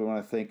 As always, we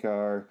want to thank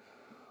our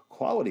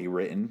quality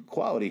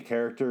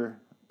character,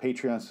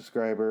 Patreon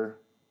subscriber,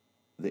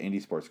 the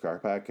Indie Sports Car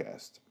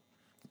Podcast.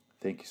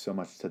 Thank you so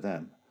much to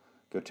them.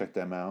 Go check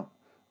them out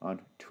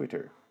on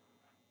Twitter.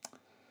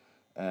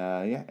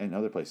 And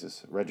other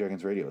places. Red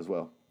Dragons Radio as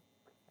well.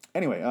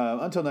 Anyway,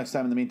 until next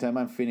time, in the meantime,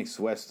 I'm Phoenix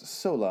West.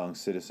 So long,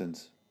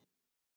 citizens.